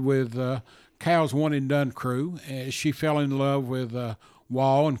infatuated with Cal's one-and-done crew. She fell in love with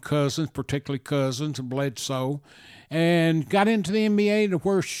Wall and Cousins, particularly Cousins and Bledsoe, and got into the NBA to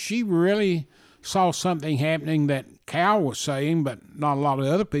where she really saw something happening that Cal was saying, but not a lot of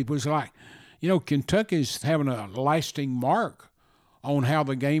other people. It's like, Kentucky's having a lasting mark on how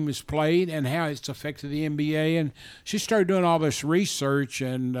the game is played and how it's affected the NBA. And she started doing all this research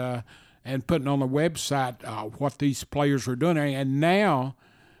and putting on the website what these players were doing. And now,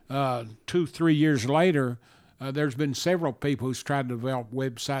 2-3 years later, there's been several people who's tried to develop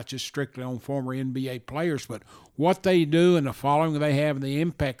websites just strictly on former NBA players. But what they do and the following they have and the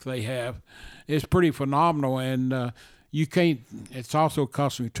impact they have is pretty phenomenal. And you can't – it's also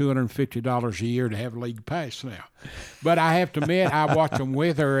costing me $250 a year to have League Pass now. But I have to admit, I watch them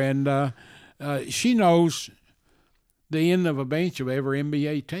with her, and she knows the end of a bench of every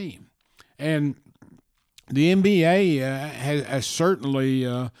NBA team. And the NBA has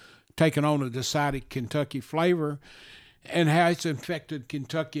certainly taken on a decided Kentucky flavor, and how it's infected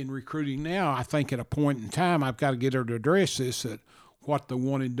Kentucky in recruiting now. I think at a point in time, I've got to get her to address this, that what the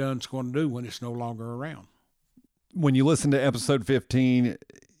one and done's going to do when it's no longer around. When you listen to episode 15,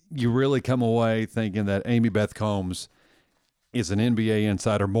 you really come away thinking that Amy Beth Combs is an NBA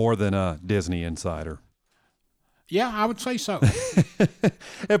insider more than a Disney insider. Yeah, I would say so.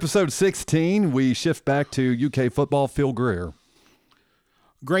 Episode 16, we shift back to UK football. Phil Greer.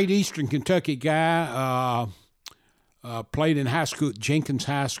 Great Eastern Kentucky guy. Played in high school at Jenkins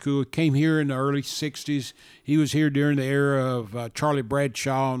High School. Came here in the early 60s. He was here during the era of Charlie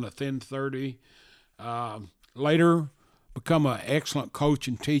Bradshaw and the Thin 30. Later, become an excellent coach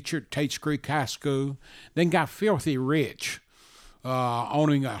and teacher at Tates Creek High School. Then got filthy rich,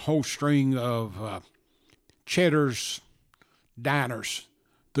 owning a whole string of Cheddar's diners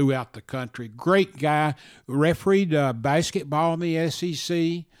throughout the country. Great guy. Refereed basketball in the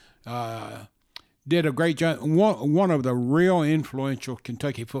SEC. Did a great job. One of the real influential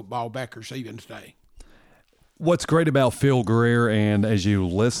Kentucky football backers even today. What's great about Phil Greer, and as you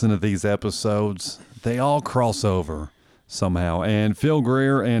listen to these episodes, they all cross over somehow. And Phil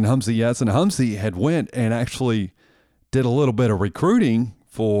Greer and Humsey Yetson. Humsey had went and actually did a little bit of recruiting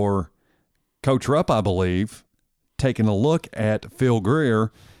for Coach Rupp, I believe, taking a look at Phil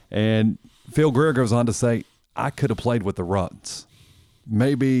Greer. And Phil Greer goes on to say, I could have played with the Rutts.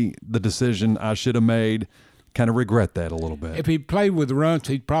 Maybe the decision I should have made, kind of regret that a little bit. If he played with Runts,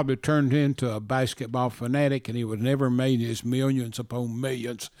 he'd probably turned into a basketball fanatic, and he would never made his millions upon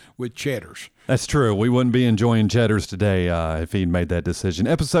millions with Cheddars. That's true. We wouldn't be enjoying Cheddars today if he'd made that decision.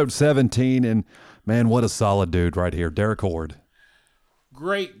 Episode 17, and man, what a solid dude right here, Derek Horde.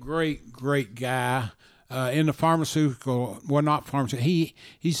 Great guy. In the pharmaceutical, well, not pharmaceutical,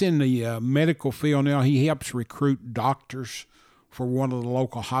 he's in the medical field now. He helps recruit doctors for one of the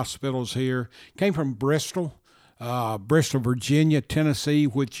local hospitals here. Came from Bristol, Virginia, Tennessee,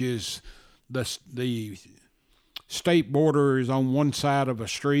 which is the state border is on one side of a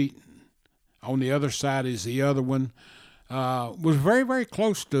street. On the other side is the other one. Was very, very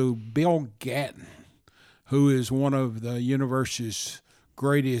close to Bill Gatton, who is one of the university's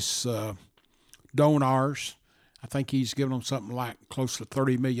greatest donors. I think he's given them something like close to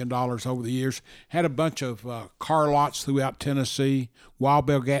 $30 million over the years. Had a bunch of car lots throughout Tennessee. Wild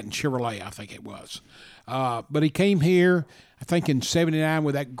Bill Gatton Chevrolet, I think it was. But he came here, I think in '79,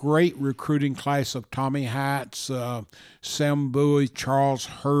 with that great recruiting class of Tommy Heights, Sam Bowie, Charles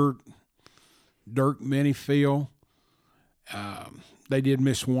Hurt, Dirk Minifield. They did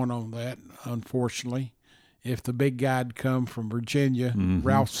miss one on that, unfortunately. If the big guy'd come from Virginia,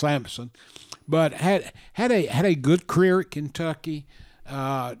 Ralph Sampson. But had a good career at Kentucky.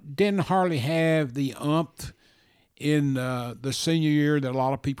 Didn't hardly have the umph in the senior year that a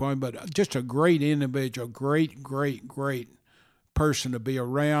lot of people had, but just a great individual, great person to be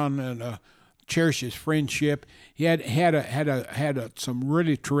around, and cherish his friendship. He had some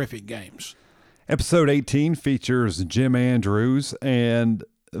really terrific games. Episode 18 features Jim Andrews, and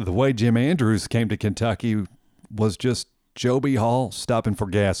the way Jim Andrews came to Kentucky was just Joby Hall stopping for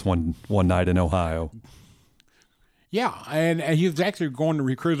gas one night in Ohio. Yeah, and he was actually going to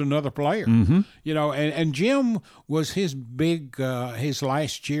recruit another player. You know, and Jim was his his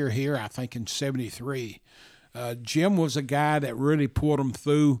last year here, I think in '73. Jim was a guy that really pulled him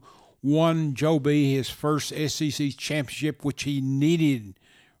through. Won Joby his first SEC championship, which he needed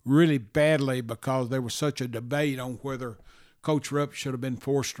really badly because there was such a debate on whether Coach Rupp should have been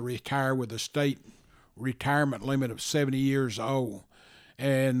forced to retire with a state retirement limit of 70 years old.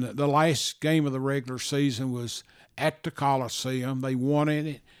 And the last game of the regular season was at the Coliseum. They won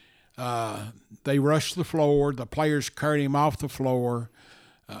it. They rushed the floor. The players carried him off the floor.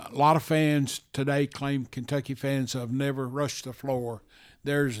 A lot of fans today claim Kentucky fans have never rushed the floor.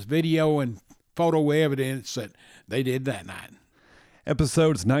 There's video and photo evidence that they did that night.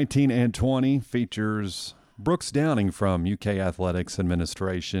 Episodes 19 and 20 features Brooks Downing from UK Athletics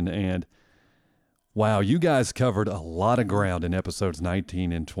Administration. And wow, you guys covered a lot of ground in episodes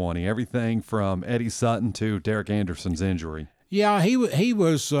 19 and 20. Everything from Eddie Sutton to Derek Anderson's injury. Yeah,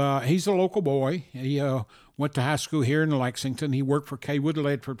 he's a local boy. He went to high school here in Lexington. He worked for Kaywood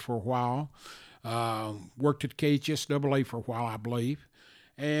Ledford for a while. Worked at KHSAA for a while, I believe.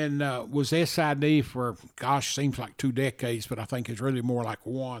 And was SID for, seems like 2 decades, but I think it's really more like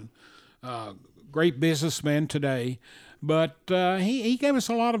one. Great businessman today. But he gave us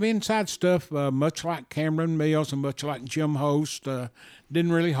a lot of inside stuff, much like Cameron Mills and much like Jim Host.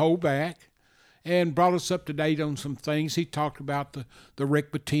 Didn't really hold back. and brought us up to date on some things. He talked about the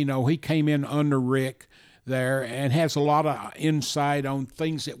Rick Pitino. He came in under Rick there and has a lot of insight on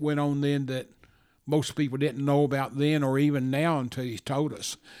things that went on then that most people didn't know about then or even now until he told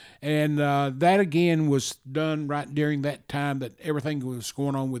us. And that, again, was done right during that time that everything was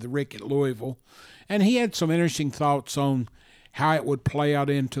going on with Rick at Louisville. And he had some interesting thoughts on how it would play out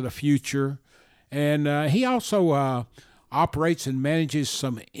into the future. And he also operates and manages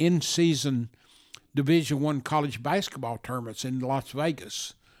some in-season Division I college basketball tournaments in Las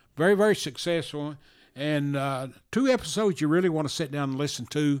Vegas. Very, very successful. And 2 episodes you really want to sit down and listen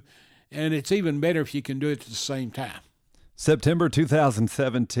to. And it's even better if you can do it at the same time. September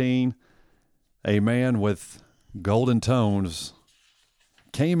 2017, a man with golden tones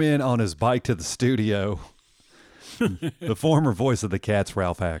came in on his bike to the studio. The former voice of the Cats,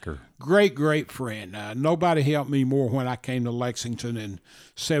 Ralph Hacker. Great, great friend. Nobody helped me more when I came to Lexington in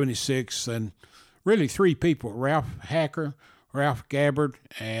 '76 than really 3 people: Ralph Hacker, Ralph Gabbard,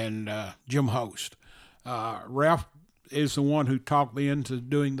 and Jim Host. Ralph is the one who talked me into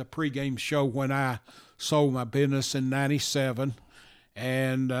doing the pregame show when I sold my business in '97.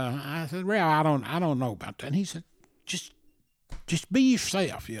 And I said, Ralph, I don't know about that. And he said, just be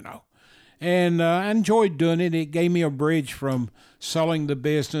yourself, you know. And I enjoyed doing it. It gave me a bridge from selling the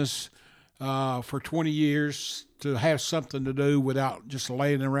business for 20 years to have something to do without just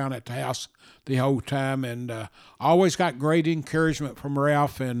laying around at the house the whole time. And I always got great encouragement from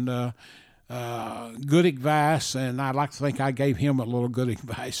Ralph and good advice, and I'd like to think I gave him a little good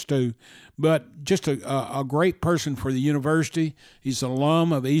advice too. But just a great person for the university. He's an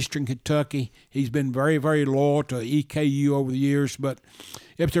alum of Eastern Kentucky. He's been very, very loyal to EKU over the years. But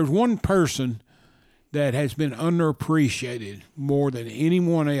if there's one person that has been underappreciated more than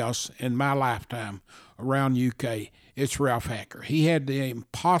anyone else in my lifetime around UK, it's Ralph Hacker. He had the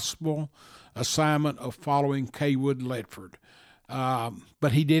impossible assignment of following Kaywood Ledford.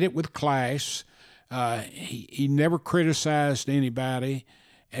 But he did it with class. He never criticized anybody.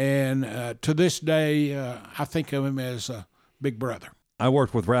 And to this day, I think of him as a big brother. I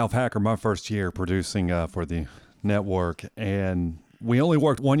worked with Ralph Hacker my first year producing for the network, and we only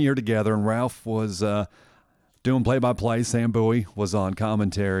worked 1 year together, and Ralph was doing play-by-play. Sam Bowie was on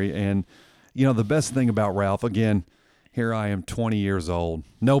commentary. And, you know, the best thing about Ralph, again, here I am 20 years old,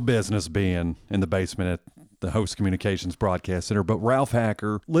 no business being in the basement at the Host Communications Broadcast Center, but Ralph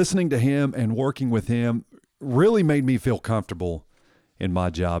Hacker, listening to him and working with him really made me feel comfortable in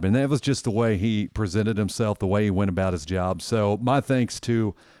my job. And that was just the way he presented himself, the way he went about his job. So my thanks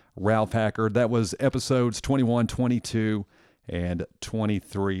to Ralph Hacker. That was episodes 21, 22, and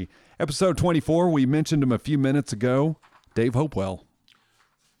 23. Episode 24, we mentioned him a few minutes ago, Dave Hopewell.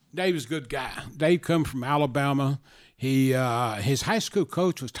 Dave's a good guy. Dave come from Alabama. His high school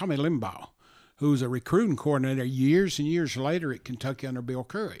coach was Tommy Limbaugh, who was a recruiting coordinator years and years later at Kentucky under Bill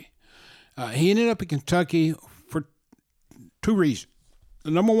Curry. He ended up in Kentucky for 2 reasons. The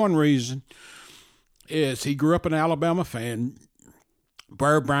number one reason is he grew up an Alabama fan.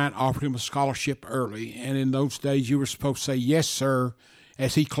 Barry Bryant offered him a scholarship early, and in those days you were supposed to say yes, sir,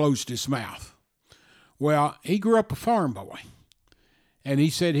 as he closed his mouth. Well, he grew up a farm boy, and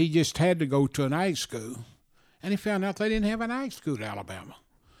he said he just had to go to an ag school, and he found out they didn't have an ag school at Alabama.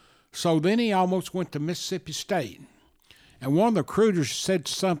 So then he almost went to Mississippi State. And one of the recruiters said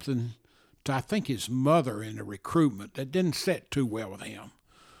something to, I think, his mother in the recruitment that didn't sit too well with him.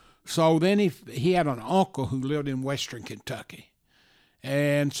 So then he had an uncle who lived in Western Kentucky.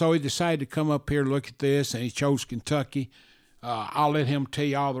 And so he decided to come up here, look at this, and he chose Kentucky. I'll let him tell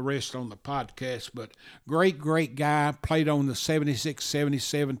you all the rest on the podcast. But great, great guy. Played on the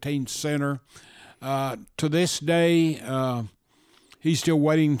 76-70-17 team center. To this day, he's still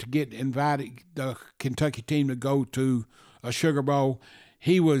waiting to get invited, the Kentucky team, to go to a Sugar Bowl.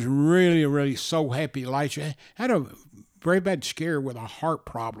 He was really, really so happy. Elijah had a very bad scare with a heart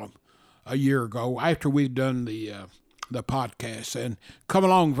problem a year ago after we'd done the podcast, and come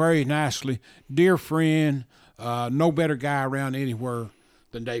along very nicely. Dear friend, no better guy around anywhere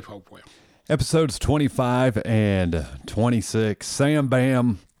than Dave Hopewell. Episodes 25 and 26, Sam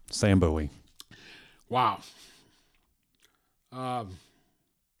Bowie. Wow.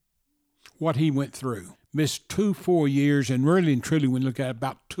 What he went through. Missed 2 full years, and really and truly, when you look at it,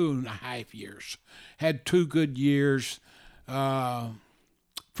 about 2.5 years. Had 2 good years.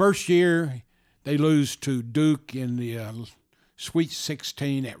 First year, they lose to Duke in the Sweet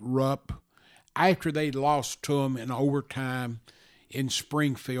 16 at Rupp. After they lost to them in overtime in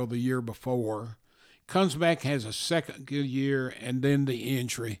Springfield the year before. Comes back, has a second good year, and then the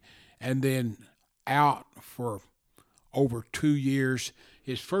injury, and then out for over 2 years.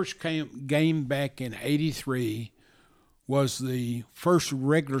 His first game back in '83 was the first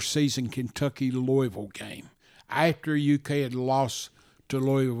regular season Kentucky-Louisville game after UK had lost to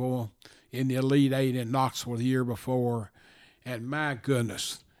Louisville in the Elite Eight in Knoxville the year before. And my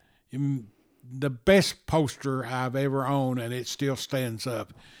goodness, the best poster I've ever owned, and it still stands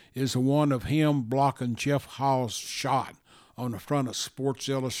up, is the one of him blocking Jeff Hall's shot on the front of Sports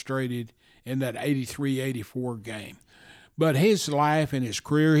Illustrated in that '83-'84 game. But his life and his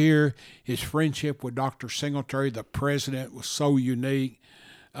career here, his friendship with Dr. Singletary, the president, was so unique.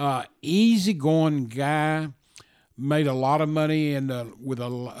 Easygoing guy, made a lot of money in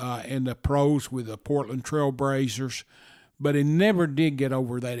the pros with the Portland Trail Blazers, but he never did get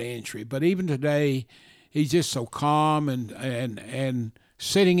over that injury. But even today, he's just so calm and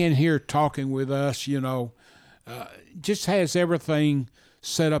sitting in here talking with us, just has everything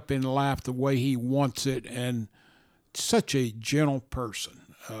set up in life the way he wants it, and such a gentle person.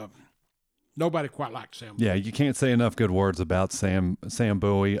 Nobody quite like Sam Bowie. Yeah, you can't say enough good words about Sam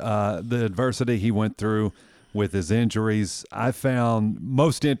Bowie. The adversity he went through with his injuries, I found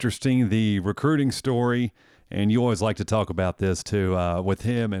most interesting the recruiting story, and you always like to talk about this too, with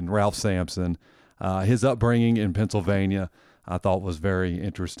him and Ralph Sampson. His upbringing in Pennsylvania, I thought was very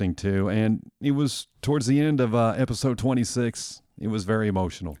interesting too. And it was towards the end of episode 26, it was very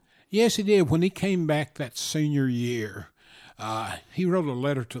emotional. Yes, he did. When he came back that senior year, he wrote a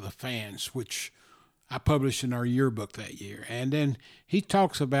letter to the fans, which I published in our yearbook that year. And then he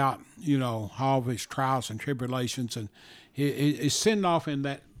talks about, all of his trials and tribulations. And his send-off in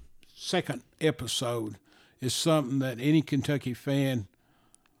that second episode is something that any Kentucky fan,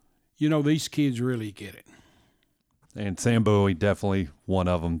 these kids really get it. And Sam Bowie, definitely one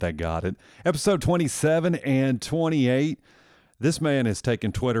of them that got it. Episode 27 and 28. This man has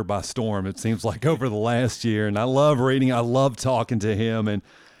taken Twitter by storm, it seems like, over the last year. And I love reading. I love talking to him. And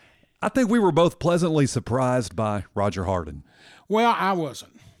I think we were both pleasantly surprised by Roger Harden. Well, I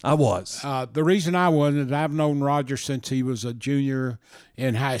wasn't. I was. The reason I wasn't is I've known Roger since he was a junior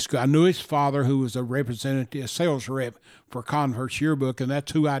in high school. I knew his father, who was a sales rep for Converse Yearbook, and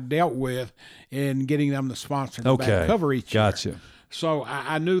that's who I dealt with in getting them to sponsor the back cover each year. Gotcha. So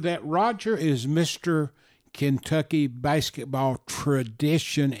I knew that Roger is Mr. Kentucky basketball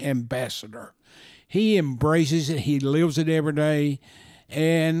tradition ambassador. He embraces it. He lives it every day.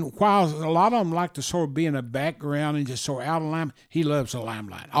 And while a lot of them like to sort of be in the background and just sort of out of limelight, he loves the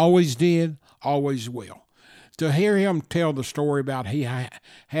limelight. Always did, always will. To hear him tell the story about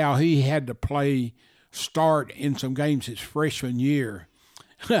how he had to start in some games his freshman year,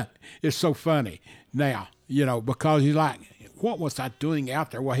 it's so funny now, because he's like, what was I doing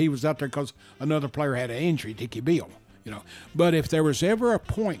out there? Well, he was out there because another player had an injury, Dickie Beal, But if there was ever a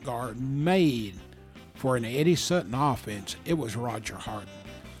point guard made for an Eddie Sutton offense, it was Roger Harden.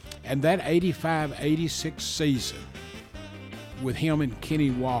 And that 85-86 season with him and Kenny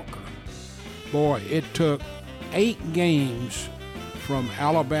Walker, boy, it took 8 games from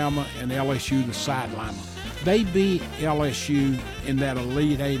Alabama and LSU to sideline them. They beat LSU in that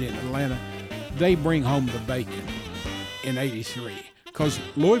Elite Eight in Atlanta. They bring home the bacon in '83 because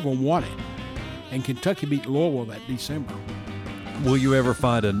Louisville won it, and Kentucky beat Louisville that December. Will you ever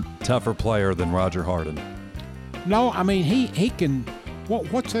find a tougher player than Roger Harden? No, I mean, he can,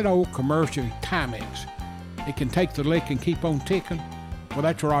 what's that old commercial, Timex? It can take the lick and keep on ticking. Well,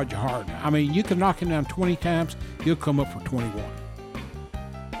 that's Roger Harden. I mean, you can knock him down 20 times, he'll come up for 21.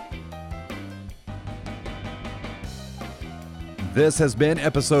 This has been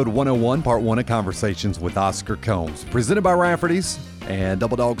episode 101, part 1 of Conversations with Oscar Combs, presented by Rafferty's and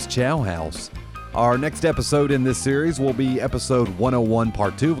Double Dogs Chow House. Our next episode in this series will be episode 101,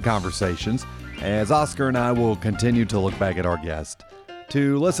 part 2 of Conversations, as Oscar and I will continue to look back at our guest.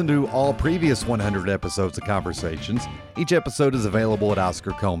 To listen to all previous 100 episodes of Conversations, each episode is available at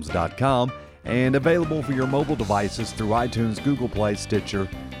OscarCombs.com and available for your mobile devices through iTunes, Google Play, Stitcher,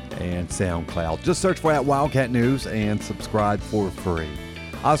 and SoundCloud. Just search for @Wildcat News and subscribe for free.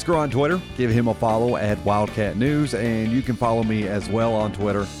 Oscar on Twitter, give him a follow at Wildcat News, and you can follow me as well on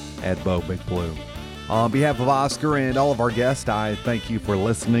Twitter at BoBigBlue. On behalf of Oscar and all of our guests, I thank you for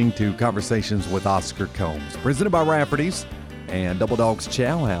listening to Conversations with Oscar Combs, presented by Rafferty's and Double Dogs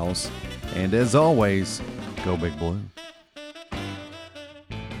Chow House. And as always, go Big Blue.